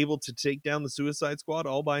was able to take down the Suicide Squad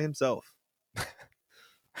all by himself.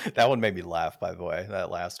 That one made me laugh, by the way, that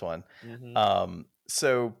last one.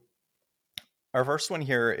 So our first one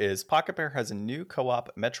here is Pocketpair has a new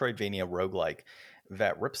co-op Metroidvania roguelike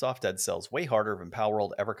that rips off Dead Cells way harder than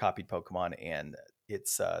Palworld ever copied Pokemon, and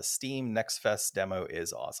its Steam Next Fest demo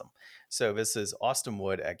is awesome. So this is Austin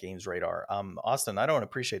Wood at Games Radar. Austin, I don't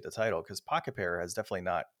appreciate the title because Pocketpair has definitely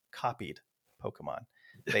not copied Pokemon.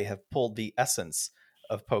 They have pulled the essence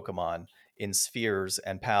of Pokemon in Spheres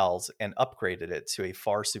and Pals and upgraded it to a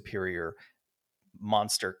far superior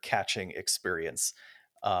monster catching experience.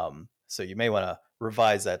 So you may want to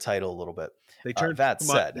revise that title a little bit. They turned that Pokemon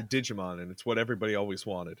said, into Digimon, and it's what everybody always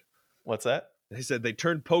wanted. What's that? They said they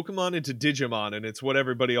turned Pokemon into Digimon, and it's what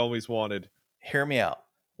everybody always wanted. Hear me out.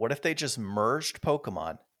 What if they just merged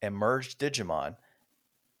Pokemon and merged Digimon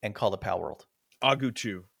and called it Palworld?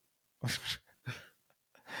 Aguchu.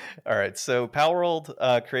 All right. So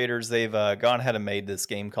Palworld creators, they've gone ahead and made this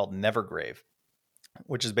game called Nevergrave,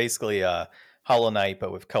 which is basically Hollow Knight,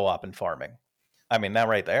 but with co-op and farming. I mean, that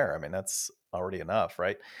right there, I mean, that's already enough,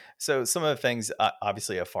 right? So some of the things,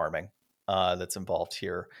 obviously, farming. that's involved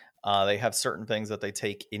here. They have certain things that they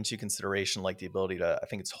take into consideration, like the ability to, I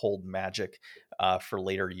think it's hold magic for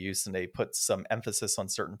later use, and they put some emphasis on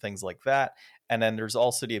certain things like that. And then there's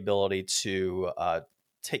also the ability to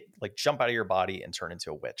jump out of your body and turn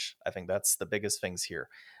into a witch. I think that's the biggest things here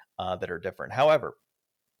that are different. However,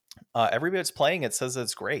 everybody that's playing it says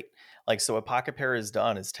it's great. Like, so what Pocketpair has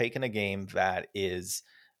done is taken a game that is,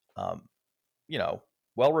 um,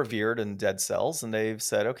 well revered in Dead Cells, and they've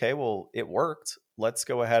said, okay, well, it worked. Let's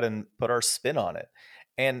go ahead and put our spin on it.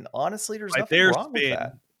 And honestly, there's By nothing their wrong with that.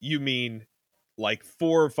 spin, you mean like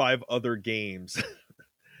 4 or 5 other games.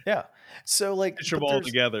 Yeah. So like, Pitch them all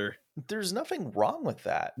together. There's nothing wrong with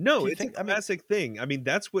that. No, it's a classic thing. I mean,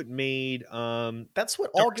 that's what made that's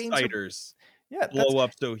what all games blow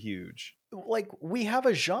up so huge. Like, we have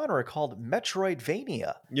a genre called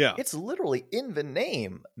Metroidvania. Yeah. It's literally in the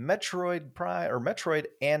name, Metroid Prime or Metroid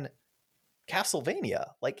and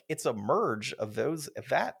Castlevania. Like, it's a merge of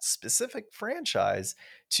that specific franchise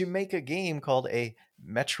to make a game called a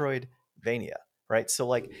Metroidvania, right? So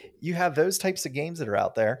like, you have those types of games that are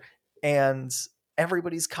out there, and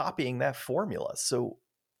everybody's copying that formula. So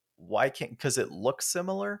why can't, because it looks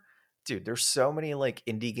similar? Dude, there's so many like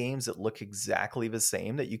indie games that look exactly the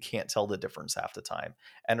same that you can't tell the difference half the time,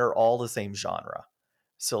 and are all the same genre.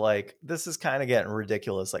 So like, this is kind of getting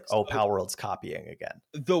ridiculous. Like, oh, Power World's copying again.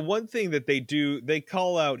 The one thing that they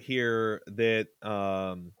call out here that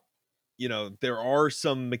there are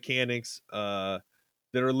some mechanics that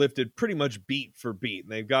are lifted pretty much beat for beat,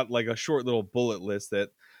 and they've got like a short little bullet list that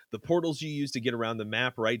the portals you use to get around the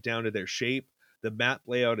map, right down to their shape. The map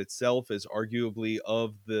layout itself is arguably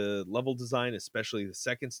of the level design, especially the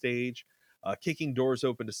second stage. Kicking doors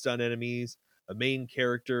open to stun enemies. A main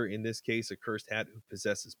character, in this case, a cursed hat who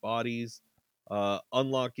possesses bodies.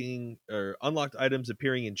 Unlocked items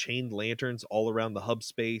appearing in chained lanterns all around the hub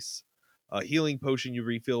space. A healing potion you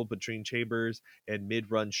refill between chambers, and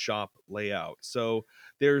mid-run shop layout. So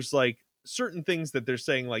there's like certain things that they're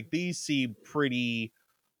saying like these seem pretty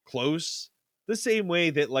close, the same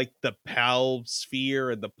way that like the PAL sphere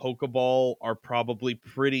and the Pokeball are probably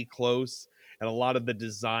pretty close, and a lot of the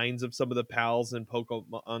designs of some of the PALs and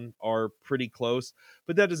Pokemon are pretty close,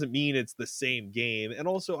 but that doesn't mean it's the same game. And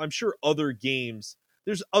also, I'm sure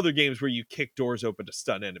there's other games where you kick doors open to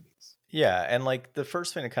stun enemies. Yeah, and like, the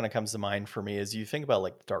first thing that kind of comes to mind for me is you think about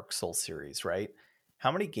like the Dark Souls series, right?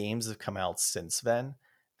 How many games have come out since then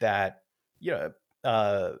that,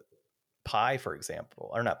 Pi, for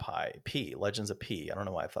example, or not Pi, P, Legends of P. I don't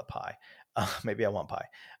know why I thought Pi. Maybe I want Pi.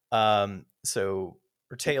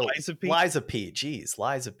 Lies of P. Geez,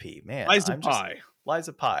 Lies of P. Man, Lies of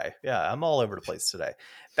Pi. Yeah, I'm all over the place today.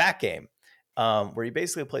 That game, where you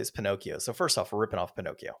basically play as Pinocchio. So first off, we're ripping off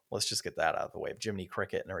Pinocchio. Let's just get that out of the way. Jiminy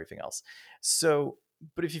Cricket and everything else. So,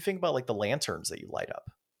 but if you think about like the lanterns that you light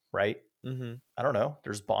up, right? Mm-hmm. I don't know.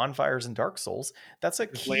 There's bonfires in Dark Souls. That's a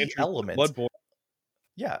key element. Bloodborne.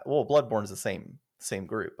 Yeah, well, Bloodborne is the same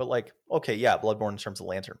group, but like, okay, yeah, Bloodborne in terms of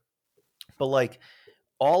lantern, but like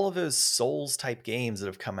all of those Souls type games that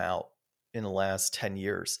have come out in the last 10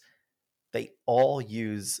 years, they all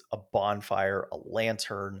use a bonfire, a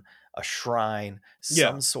lantern, a shrine,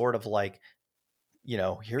 some sort of like,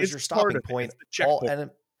 here's your stopping point.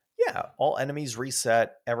 All enemies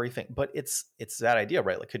reset, everything, but it's that idea,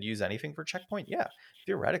 right? Like, could use anything for checkpoint. Yeah,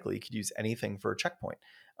 theoretically, you could use anything for a checkpoint.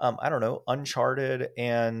 I don't know, Uncharted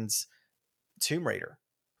and Tomb Raider,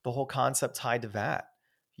 the whole concept tied to that,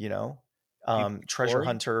 treasure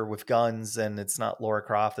hunter with guns, and it's not Lara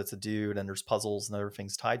Croft, it's a dude, and there's puzzles and other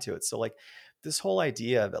things tied to it. So like, this whole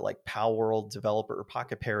idea that like Power World developer or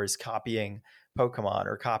Pocketpair is copying Pokemon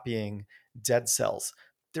or copying Dead Cells.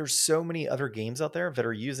 There's so many other games out there that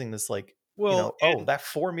are using this like, that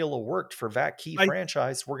formula worked for that key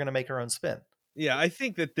franchise. We're going to make our own spin. Yeah, I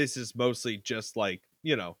think that this is mostly just like,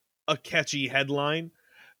 a catchy headline,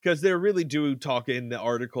 because they really do talk in the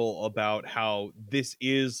article about how this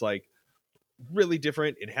is like really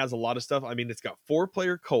different. It has a lot of stuff. I mean, it's got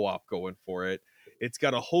 4-player co-op going for it. It's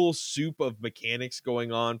got a whole soup of mechanics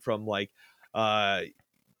going on, from like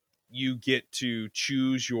you get to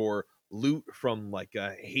choose your loot from like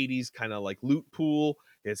a Hades kind of like loot pool.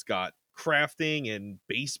 It's got crafting and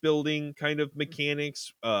base building kind of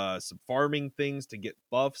mechanics, some farming things to get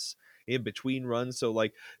buffs in between runs. So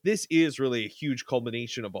like, this is really a huge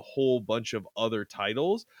culmination of a whole bunch of other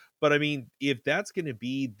titles. But I mean, if that's going to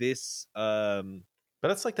be this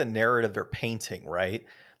but it's like the narrative they're painting, right?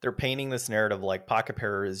 They're painting this narrative like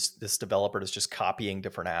Pocketpair is this developer that's just copying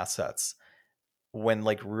different assets, when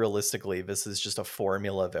like realistically this is just a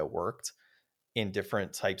formula that worked in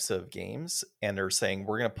different types of games, and they're saying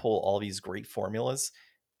we're going to pull all these great formulas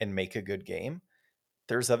and make a good game,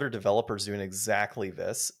 there's other developers doing exactly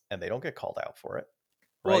this and they don't get called out for it.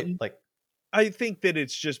 Well, Right? Like, I think that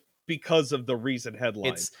it's just because of the recent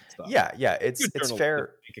headlines it's and stuff. yeah, Good it's journalists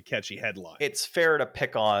fair. make a catchy headline. It's fair to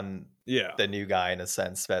pick on Yeah. the new guy in a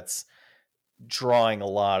sense that's drawing a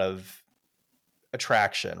lot of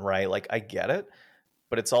attraction, right? Like, I get it,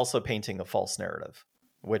 but it's also painting a false narrative,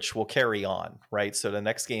 which will carry on, right? So the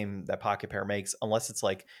next game that Pocketpair makes, unless it's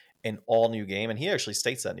like an all new game, and he actually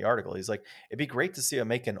states that in the article, he's like, it'd be great to see him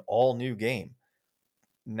make an all new game.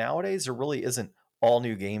 Nowadays, there really isn't all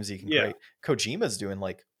new games you can create. Kojima's doing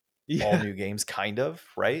like all new games, kind of,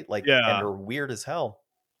 right? Like, and they're weird as hell.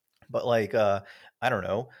 But like, I don't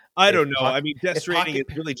know. I don't know. I mean, Death Stranding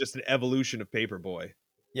Pocket... is really just an evolution of Paperboy.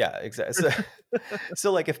 Yeah, exactly.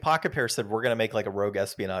 So like, if Pocketpair said we're gonna make like a rogue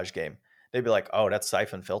espionage game, they'd be like, oh, that's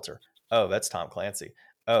Siphon Filter. Oh, that's Tom Clancy.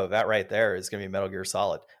 Oh, that right there is gonna be Metal Gear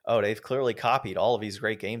Solid. Oh, they've clearly copied all of these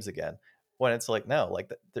great games again. When it's like, no,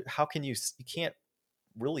 like, how can you can't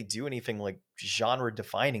really do anything like genre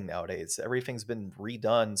defining nowadays. Everything's been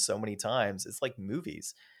redone so many times. It's like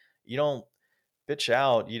movies. You don't bitch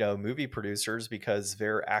out, movie producers because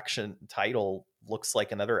their action title looks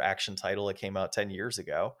like another action title that came out 10 years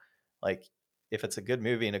ago. Like, if it's a good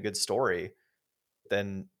movie and a good story,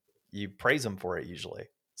 then you praise them for it usually.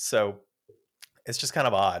 So it's just kind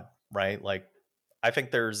of odd, right? Like, I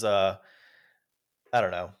think there's I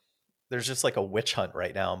don't know. There's just like a witch hunt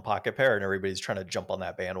right now in Pocketpair, and everybody's trying to jump on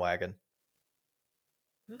that bandwagon.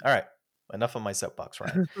 All right, enough of my soapbox,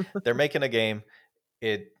 Ryan. They're making a game.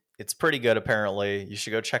 It's pretty good, apparently. You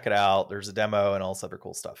should go check it out. There's a demo and all this other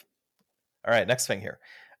cool stuff. All right, next thing here.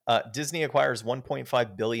 Disney acquires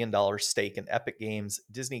 $1.5 billion stake in Epic Games.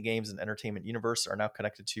 Disney Games and Entertainment Universe are now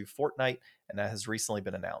connected to Fortnite, and that has recently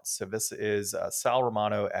been announced. So this is Sal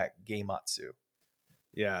Romano at Gamatsu.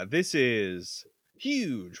 Yeah, this is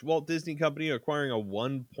huge. Walt Disney Company acquiring a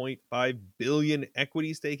 1.5 billion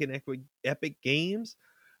equity stake in Epic Games.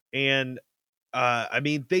 And I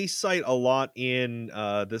mean, they cite a lot in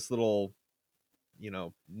this little,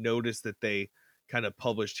 notice that they kind of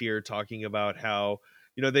published here, talking about how,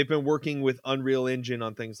 they've been working with Unreal Engine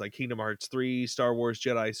on things like Kingdom Hearts 3, Star Wars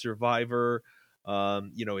Jedi Survivor,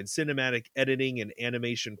 in cinematic editing and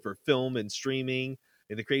animation for film and streaming,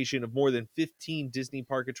 in the creation of more than 15 Disney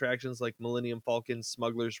park attractions like Millennium Falcon,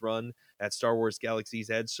 Smuggler's Run at Star Wars Galaxy's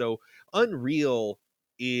Edge. So Unreal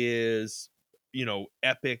is,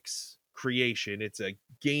 Epic's creation. It's a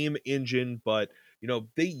game engine, but,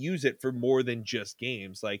 they use it for more than just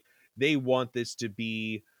games. Like, they want this to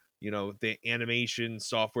be, the animation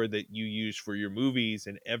software that you use for your movies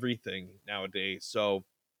and everything nowadays. So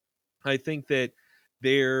I think that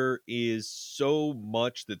there is so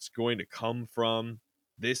much that's going to come from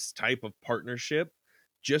this type of partnership,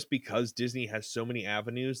 just because Disney has so many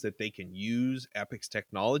avenues that they can use Epic's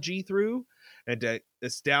technology through, and to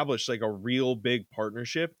establish like a real big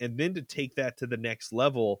partnership, and then to take that to the next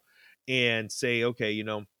level and say, okay,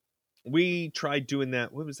 we tried doing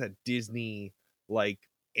that. What was that Disney like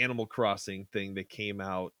Animal Crossing thing that came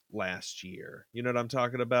out last year? You know what I'm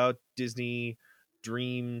talking about? Disney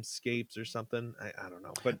Dreamscapes or something. I don't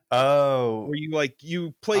know, but where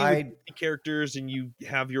you play with characters and you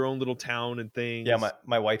have your own little town and things. Yeah,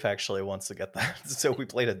 my wife actually wants to get that. So we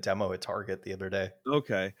played a demo at Target the other day.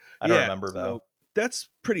 Okay, I don't remember though. That's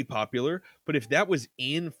pretty popular. But if that was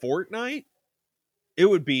in Fortnite, it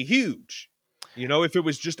would be huge. If it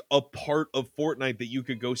was just a part of Fortnite that you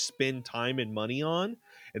could go spend time and money on.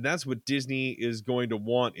 And that's what Disney is going to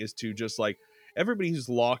want, is to just like everybody who's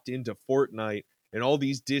locked into Fortnite and all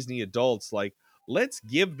these Disney adults, like, let's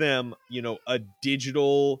give them, a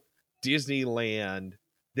digital Disneyland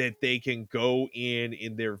that they can go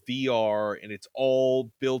in their VR, and it's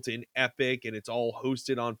all built in Epic and it's all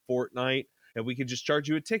hosted on Fortnite, and we can just charge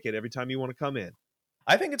you a ticket every time you want to come in.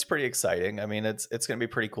 I think it's pretty exciting. I mean, it's going to be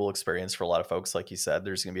a pretty cool experience for a lot of folks. Like you said,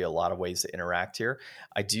 there's going to be a lot of ways to interact here.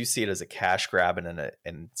 I do see it as a cash grab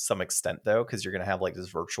in some extent, though, because you're going to have like this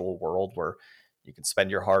virtual world where you can spend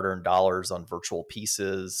your hard-earned dollars on virtual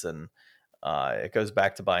pieces, and it goes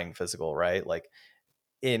back to buying physical, right? Like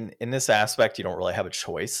in this aspect, you don't really have a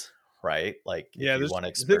choice, right? Like, if you want to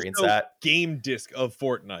experience that game disc of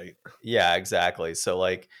Fortnite. Yeah, exactly. So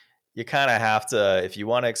like, you kind of have to, if you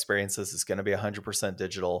want to experience this, it's going to be 100%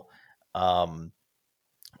 digital,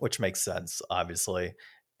 which makes sense, obviously.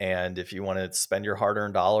 And if you want to spend your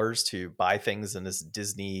hard-earned dollars to buy things in this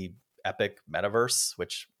Disney Epic metaverse,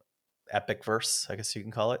 which Epicverse, I guess you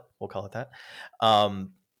can call it. We'll call it that.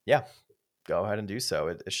 Yeah, go ahead and do so.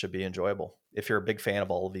 It should be enjoyable. If you're a big fan of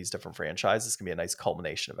all of these different franchises, it's going to be a nice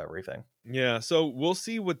culmination of everything. Yeah, so we'll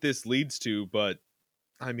see what this leads to, but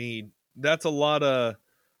I mean, that's a lot of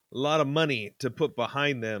money to put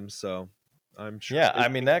behind them, so I'm sure Yeah, they I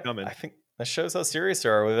mean keep that coming. I think that shows how serious they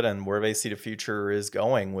are with it and where they see the future is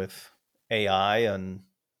going with AI and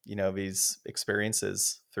these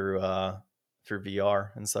experiences through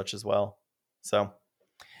VR and such as well. So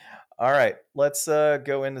all right, let's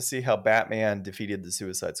go in to see how Batman defeated the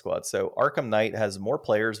Suicide Squad. So Arkham Knight has more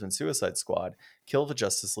players than Suicide Squad. Kill the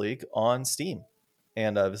Justice League on Steam,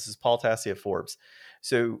 and this is Paul Tassi of Forbes.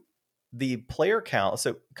 So the player count.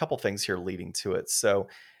 So a couple things here leading to it. So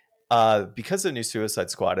because of the new Suicide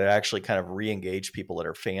Squad, it actually kind of re-engaged people that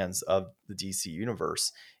are fans of the DC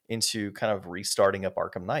universe into kind of restarting up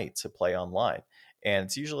Arkham Knight to play online. And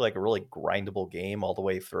it's usually like a really grindable game all the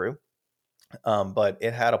way through. But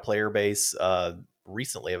it had a player base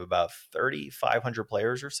recently of about 3,500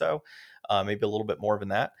 players or so, maybe a little bit more than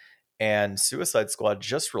that. And Suicide Squad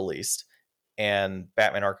just released, and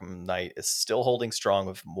Batman Arkham Knight is still holding strong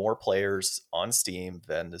with more players on Steam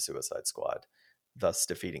than the Suicide Squad, thus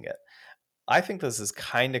defeating it. I think this is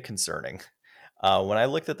kind of concerning. When I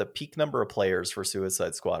looked at the peak number of players for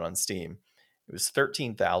Suicide Squad on Steam, it was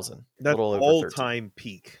 13,000, a That's little over 13. all-time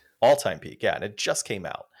peak. All-time peak, yeah, and it just came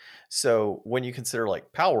out. So when you consider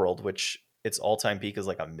like Palworld, which its all-time peak is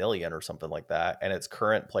like 1 million or something like that, and its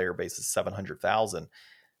current player base is 700,000,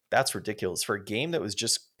 that's ridiculous for a game that was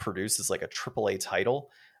just produced as like a AAA title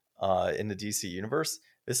in the DC universe.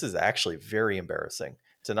 This is actually very embarrassing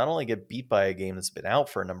to not only get beat by a game that's been out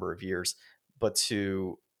for a number of years, but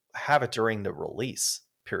to have it during the release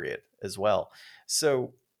period as well.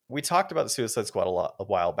 So we talked about the Suicide Squad a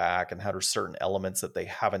while back and how there's certain elements that they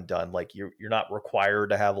haven't done. Like you're not required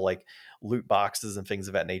to have like loot boxes and things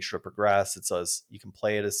of that nature to progress. It's as you can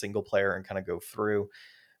play it as single player and kind of go through.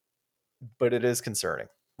 But it is concerning,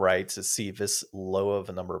 right, to see this low of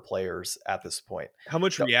a number of players at this point. How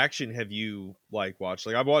much reaction have you watched?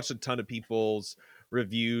 Like I've watched a ton of people's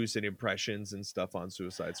reviews and impressions and stuff on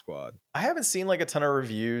Suicide Squad. I haven't seen like a ton of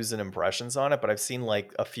reviews and impressions on it, but I've seen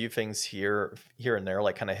like a few things here and there,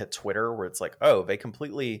 like kind of hit Twitter where it's like, oh, they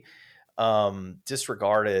completely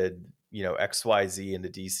disregarded, XYZ in the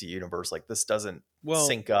DC universe. Like this doesn't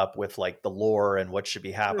sync up with like the lore and what should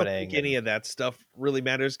be happening. I don't think any of that stuff really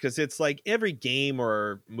matters because it's like every game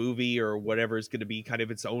or movie or whatever is going to be kind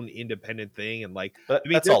of its own independent thing. And like,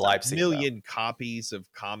 that's all I've seen. Million copies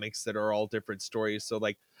of comics that are all different stories. So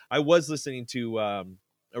like, I was listening to a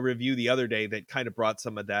review the other day that kind of brought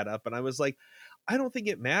some of that up, and I was like, I don't think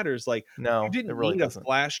it matters. Like, no, you didn't really need doesn't. a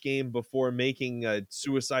Flash game before making a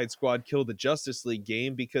Suicide Squad Kill the Justice League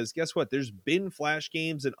game, because guess what? There's been Flash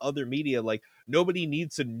games and other media. Like, nobody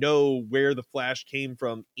needs to know where the Flash came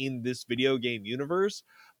from in this video game universe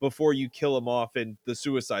before you kill him off in the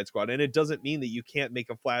Suicide Squad. And it doesn't mean that you can't make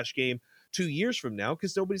a Flash game 2 years from now,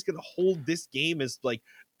 because nobody's going to hold this game as like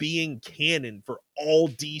being canon for all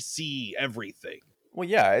DC everything. Well,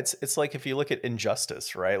 yeah, it's like if you look at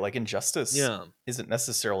Injustice, right? Like Injustice isn't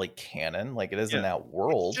necessarily canon. Like it is in that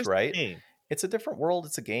world, right? It's a different world.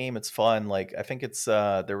 It's a game. It's fun. Like I think it's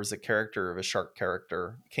there was a character of a shark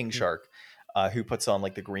character, King Shark, who puts on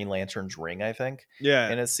like the Green Lantern's ring, I think. Yeah.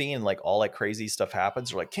 And it's seeing like all like crazy stuff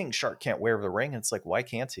happens. Or like King Shark can't wear the ring. And it's like, why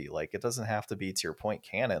can't he? Like it doesn't have to be, to your point,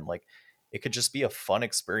 canon. Like it could just be a fun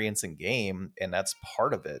experience in game, and that's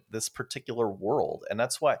part of it, this particular world. And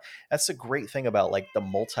that's the great thing about like the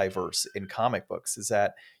multiverse in comic books, is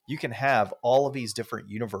that you can have all of these different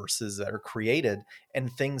universes that are created and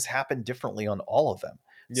things happen differently on all of them.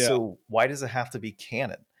 Yeah. So why does it have to be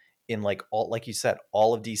canon? In like all, like you said,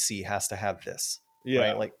 all of DC has to have this. Yeah.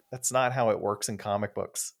 Right? Like that's not how it works in comic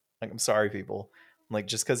books. Like, I'm sorry, people. Like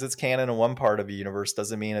just because it's canon in one part of a universe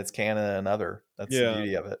doesn't mean it's canon in another. That's the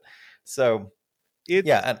beauty of it. So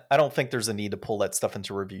and I don't think there's a need to pull that stuff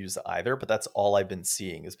into reviews either, but that's all I've been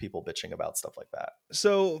seeing is people bitching about stuff like that.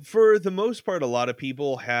 So for the most part, a lot of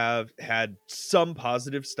people have had some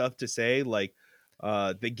positive stuff to say. Like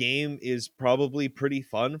the game is probably pretty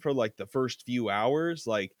fun for like the first few hours.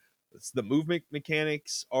 Like the movement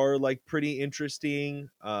mechanics are like pretty interesting.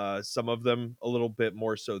 Some of them a little bit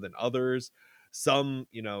more so than others. Some,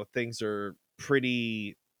 things are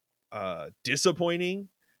pretty disappointing.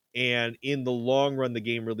 And in the long run, the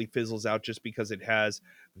game really fizzles out just because it has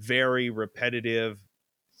very repetitive,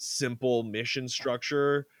 simple mission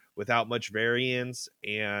structure without much variance.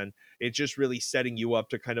 And it's just really setting you up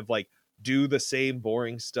to kind of like do the same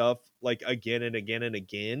boring stuff like again and again and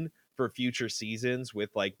again for future seasons with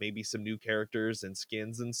like maybe some new characters and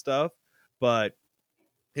skins and stuff. But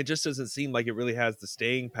it just doesn't seem like it really has the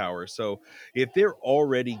staying power. So if they're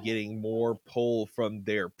already getting more pull from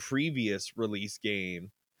their previous release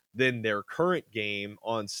game than their current game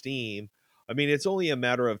on Steam, I mean, it's only a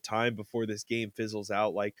matter of time before this game fizzles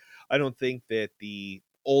out. Like, I don't think that the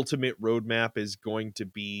ultimate roadmap is going to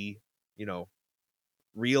be, you know,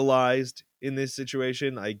 realized in this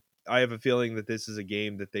situation. I have a feeling that this is a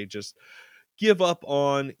game that they just give up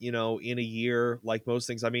on, you know, in a year, like most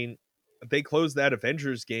things. I mean, they closed that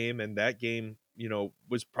Avengers game, and that game, you know,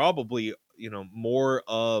 was probably, you know, more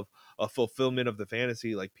of a fulfillment of the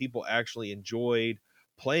fantasy. Like, people actually enjoyed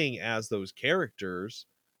playing as those characters,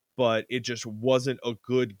 but it just wasn't a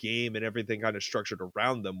good game, and everything kind of structured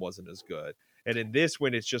around them wasn't as good. And in this,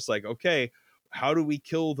 when it's just like, okay, how do we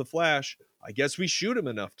kill the Flash? I guess we shoot him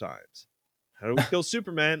enough times. How do we kill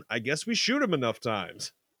Superman? I guess we shoot him enough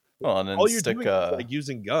times. Well, and then All you're stick doing is like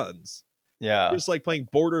using guns. yeah. It's like playing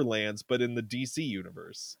Borderlands, but in the DC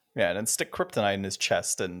universe. Yeah, and then stick kryptonite in his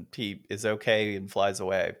chest and he is okay and flies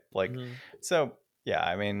away. Like so yeah,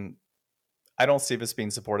 I mean, I don't see this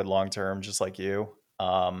being supported long term, just like you.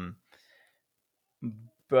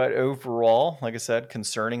 But overall, like I said,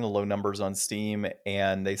 concerning the low numbers on Steam,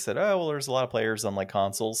 and they said, oh well, there's a lot of players on like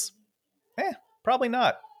consoles. Probably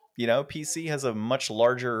not. You know, PC has a much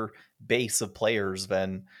larger base of players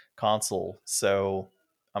than console, so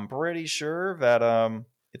I'm pretty sure that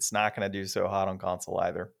it's not going to do so hot on console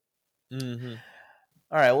either. All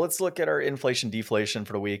right, let's look at our inflation deflation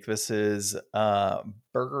for the week. This is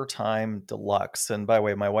Burgertime Deluxe, and by the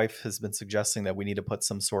way, my wife has been suggesting that we need to put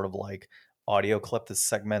some sort of like audio clip. This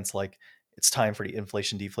segment's like it's time for the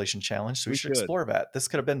inflation deflation challenge, so we should explore that. This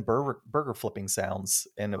could have been burger flipping sounds,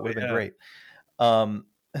 and it would have been great.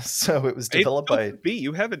 So it was developed by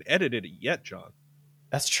you haven't edited it yet, John.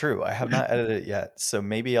 That's true. I have not edited it yet. So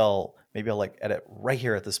maybe I'll like edit right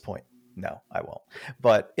here at this point. No, I won't.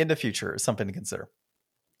 But in the future, something to consider.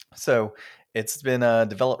 So it's been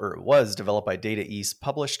was developed by Data East,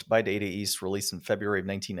 published by Data East, released in February of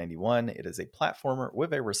 1991. It is a platformer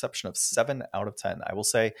with a reception of 7 out of 10. I will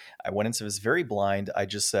say I went into this very blind. I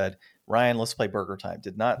just said, Ryan, let's play Burgertime.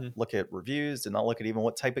 Did not look at reviews, did not look at even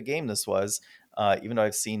what type of game this was, even though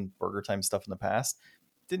I've seen Burgertime stuff in the past.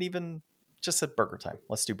 Didn't even, just said Burgertime.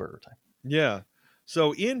 Let's do Burgertime. Yeah.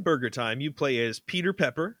 So in Burgertime, you play as Peter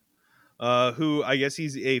Pepper, who I guess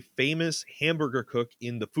he's a famous hamburger cook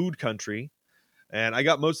in the food country. And I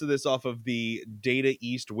got most of this off of the Data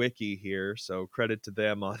East wiki here, so credit to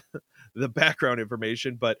them on the background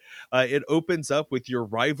information. But it opens up with your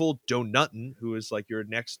rival Donuttin, who is like your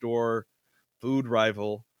next door food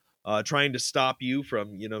rival, trying to stop you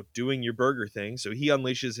from, you know, doing your burger thing. So he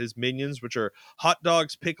unleashes his minions, which are hot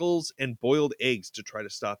dogs, pickles, and boiled eggs, to try to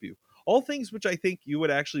stop you. All things which I think you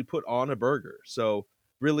would actually put on a burger. So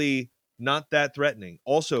really not that threatening.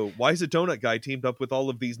 Also, why is a donut guy teamed up with all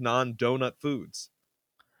of these non-donut foods?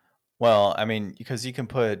 Well, I mean, because you can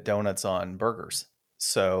put donuts on burgers.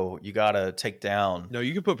 So you got to take down. No,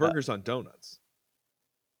 you can put burgers on donuts.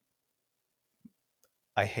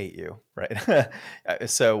 I hate you, right?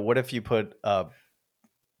 So what if you put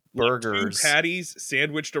burgers, like 2 patties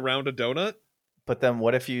sandwiched around a donut? But then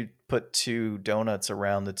what if you put 2 donuts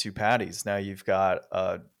around the 2 patties? Now you've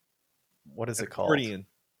got what is it called? Accordion.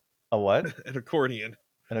 A what? An accordion.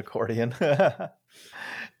 An accordion. I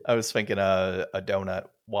was thinking a donut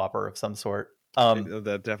Whopper of some sort.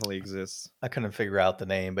 That definitely exists. I couldn't figure out the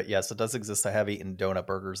name, but yes, it does exist. I have eaten donut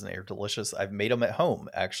burgers and they are delicious. I've made them at home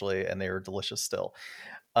actually, and they are delicious still.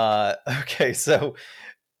 Okay, so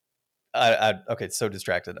okay, so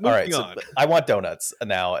distracted. All right, so I want donuts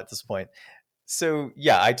now at this point. So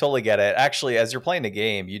yeah, I totally get it. Actually, as you're playing the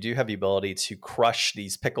game, you do have the ability to crush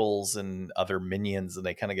these pickles and other minions, and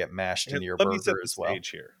they kind of get mashed into your burger as well.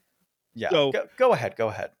 Here. Yeah, so, go ahead.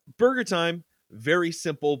 Burgertime, very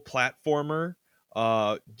simple platformer.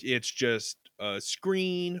 It's just a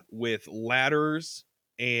screen with ladders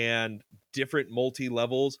and different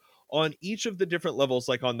multi-levels. On each of the different levels,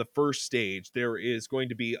 like on the first stage, there is going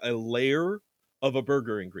to be a layer of a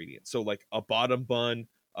burger ingredient. So like a bottom bun,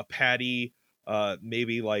 a patty,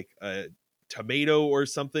 maybe like a tomato or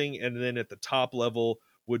something. And then at the top level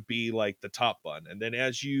would be like the top bun. And then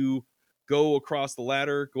as you go across the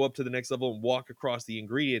ladder, go up to the next level and walk across the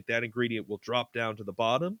ingredient, that ingredient will drop down to the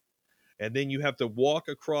bottom. And then you have to walk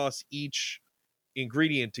across each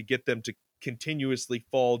ingredient to get them to continuously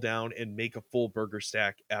fall down and make a full burger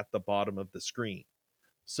stack at the bottom of the screen.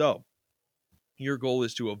 So your goal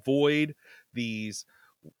is to avoid these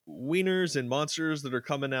wieners and monsters that are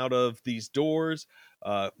coming out of these doors,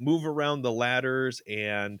 move around the ladders,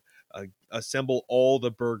 and assemble all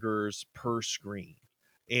the burgers per screen.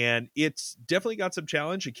 And it's definitely got some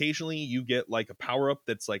challenge. Occasionally you get like a power-up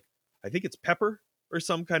that's like, I think it's pepper or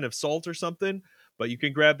some kind of salt or something, but you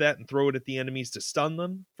can grab that and throw it at the enemies to stun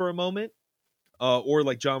them for a moment. or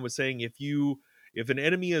like John was saying, if an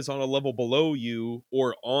enemy is on a level below you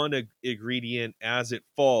or on a ingredient as it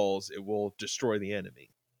falls, it will destroy the enemy.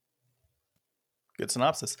 Good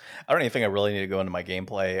synopsis. I don't even think I really need to go into my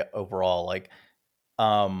gameplay overall. Like,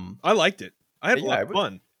 I liked it. I had a lot of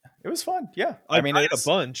fun. It was fun. Yeah. I mean, died a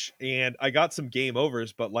bunch and I got some game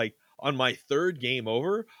overs, but like on my third game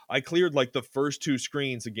over, I cleared like the first 2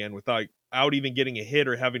 screens again without even getting a hit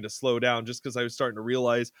or having to slow down, just because I was starting to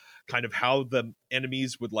realize kind of how the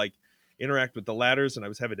enemies would like interact with the ladders, and I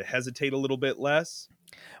was having to hesitate a little bit less.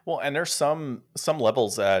 Well, and there's some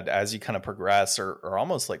levels that as you kind of progress are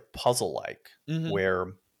almost like puzzle like,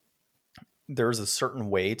 where there's a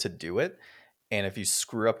certain way to do it. And if you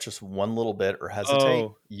screw up just one little bit or hesitate,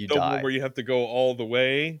 you die. One where you have to go all the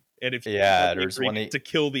way, and if there's one to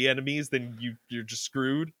kill the enemies, then you're just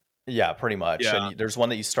screwed. Yeah, pretty much. Yeah. And there's one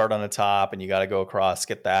that you start on the top, and you got to go across,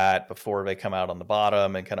 get that before they come out on the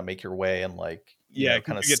bottom, and kind of make your way and like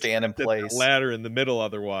kind of stand in place. Ladder in the middle,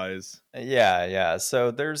 otherwise. Yeah.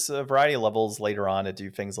 So there's a variety of levels later on to do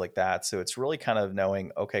things like that. So it's really kind of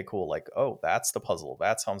knowing, okay, cool, like, oh, that's the puzzle.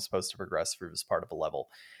 That's how I'm supposed to progress through this part of a level.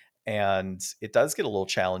 And it does get a little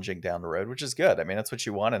challenging down the road, which is good. I mean, that's what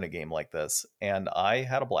you want in a game like this. And I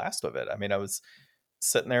had a blast with it. I mean, I was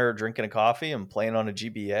sitting there drinking a coffee and playing on a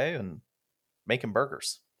GBA and making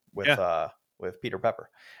burgers with Peter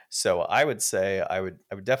Pepper. So I would say I would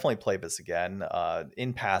definitely play this again.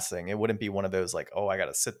 In passing, it wouldn't be one of those like, oh, I got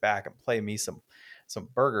to sit back and play me some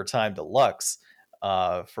Burgertime Deluxe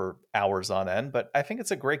for hours on end. But I think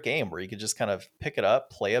it's a great game where you could just kind of pick it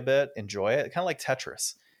up, play a bit, enjoy it, kind of like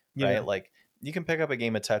Tetris. Right? Like you can pick up a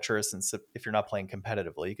game of Tetris and if you're not playing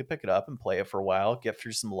competitively, you could pick it up and play it for a while, get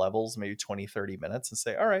through some levels, maybe 20, 30 minutes and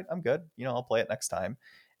say, all right, I'm good. I'll play it next time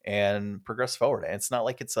and progress forward. And it's not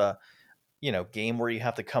like it's a, game where you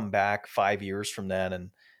have to come back 5 years from then and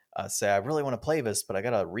say, I really want to play this, but I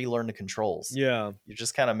got to relearn the controls. Yeah. You're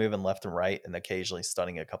just kind of moving left and right and occasionally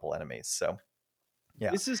stunning a couple enemies. So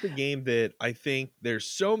yeah, this is the game that I think there's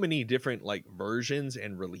so many different like versions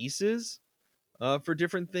and releases for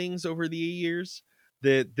different things over the years,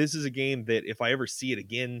 that this is a game that if I ever see it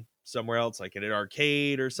again somewhere else, like in an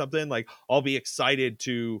arcade or something, like I'll be excited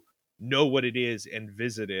to know what it is and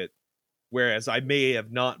visit it. Whereas I may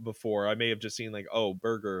have not before. I may have just seen like, oh,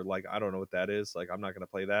 burger, like I don't know what that is. Like I'm not going to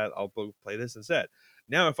play that. I'll play this instead.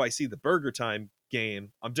 Now, if I see the Burgertime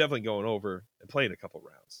game, I'm definitely going over and playing a couple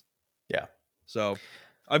rounds. Yeah. So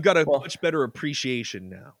I've got a much better appreciation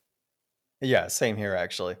now. Yeah, same here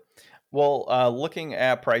actually. Well, looking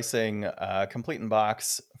at pricing, complete in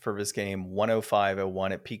box for this game,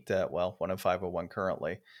 105.01. It peaked at 105.01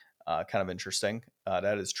 currently. Kind of interesting.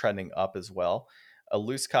 That is trending up as well. A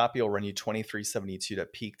loose copy will run you $23.72.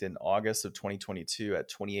 That peaked in August of 2022 at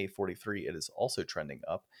 $28.43. It is also trending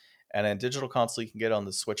up. And then digital console you can get on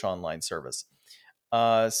the Switch Online service.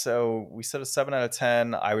 So we said a 7 out of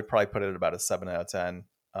 10. I would probably put it at about a 7 out of 10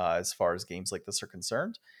 as far as games like this are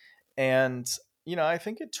concerned. And I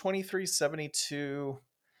think at $23.72,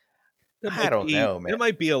 I don't know, man. It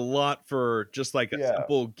might be a lot for just like a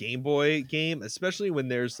simple Game Boy game, especially when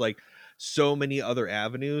there's like so many other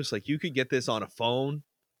avenues. Like you could get this on a phone,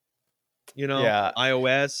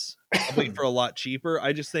 iOS, probably for a lot cheaper.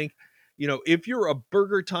 I just think, if you're a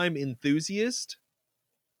Burgertime enthusiast,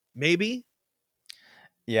 maybe.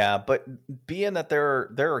 Yeah, but being that there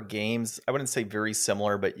are games, I wouldn't say very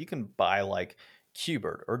similar, but you can buy like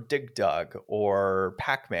Cubert or Dig Dug or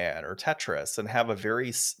Pac-Man or Tetris and have a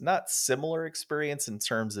very not similar experience in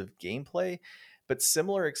terms of gameplay, but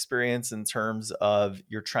similar experience in terms of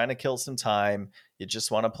you're trying to kill some time. You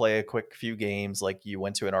just want to play a quick few games, like you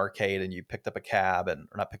went to an arcade and you picked up a cab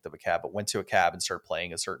or not picked up a cab, but went to a cab and started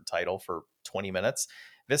playing a certain title for 20 minutes.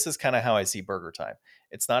 This is kind of how I see Burgertime.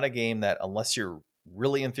 It's not a game that unless you're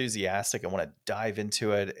really enthusiastic and want to dive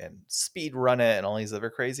into it and speed run it and all these other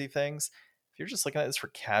crazy things, if you're just looking at this for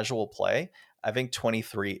casual play, I think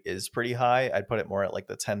 23 is pretty high. I'd put it more at like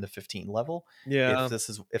the 10 to 15 level. Yeah.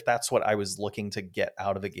 If that's what I was looking to get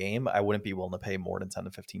out of a game, I wouldn't be willing to pay more than 10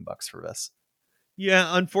 to 15 bucks for this.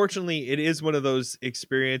 Yeah, unfortunately, it is one of those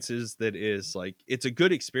experiences that is like, it's a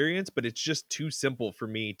good experience, but it's just too simple for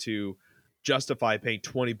me to justify paying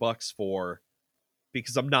 20 bucks for,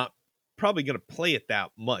 because I'm not probably going to play it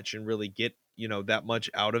that much and really get, that much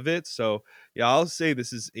out of it. So yeah, I'll say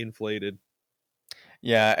this is inflated.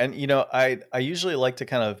 Yeah, and I usually like to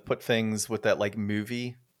kind of put things with that like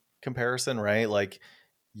movie comparison, right? Like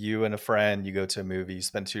you and a friend, you go to a movie, you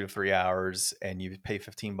spend 2 to 3 hours and you pay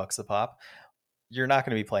 15 bucks a pop. You're not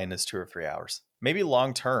going to be playing this 2 or 3 hours. Maybe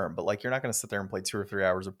long term, but like you're not going to sit there and play 2 or 3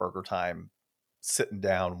 hours of Burgertime sitting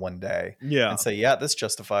down one day Yeah. and say, yeah, this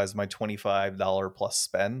justifies my $25 plus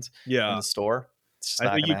spend in the store. It's just I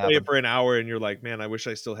not think going you to play happen. it for an hour and you're like, man, I wish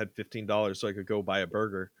I still had $15 so I could go buy a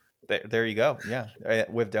burger. There you go. Yeah.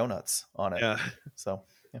 With donuts on it. Yeah. So,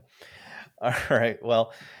 yeah. All right.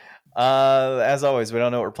 Well, as always, we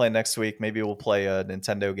don't know what we're playing next week. Maybe we'll play a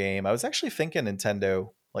Nintendo game. I was actually thinking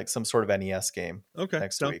Nintendo, like some sort of NES game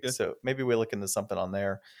next week. Good. So maybe we look into something on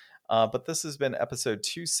there. But this has been episode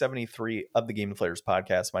 273 of the Deflators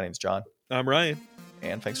podcast. My name's John. I'm Ryan.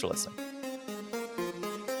 And thanks for listening.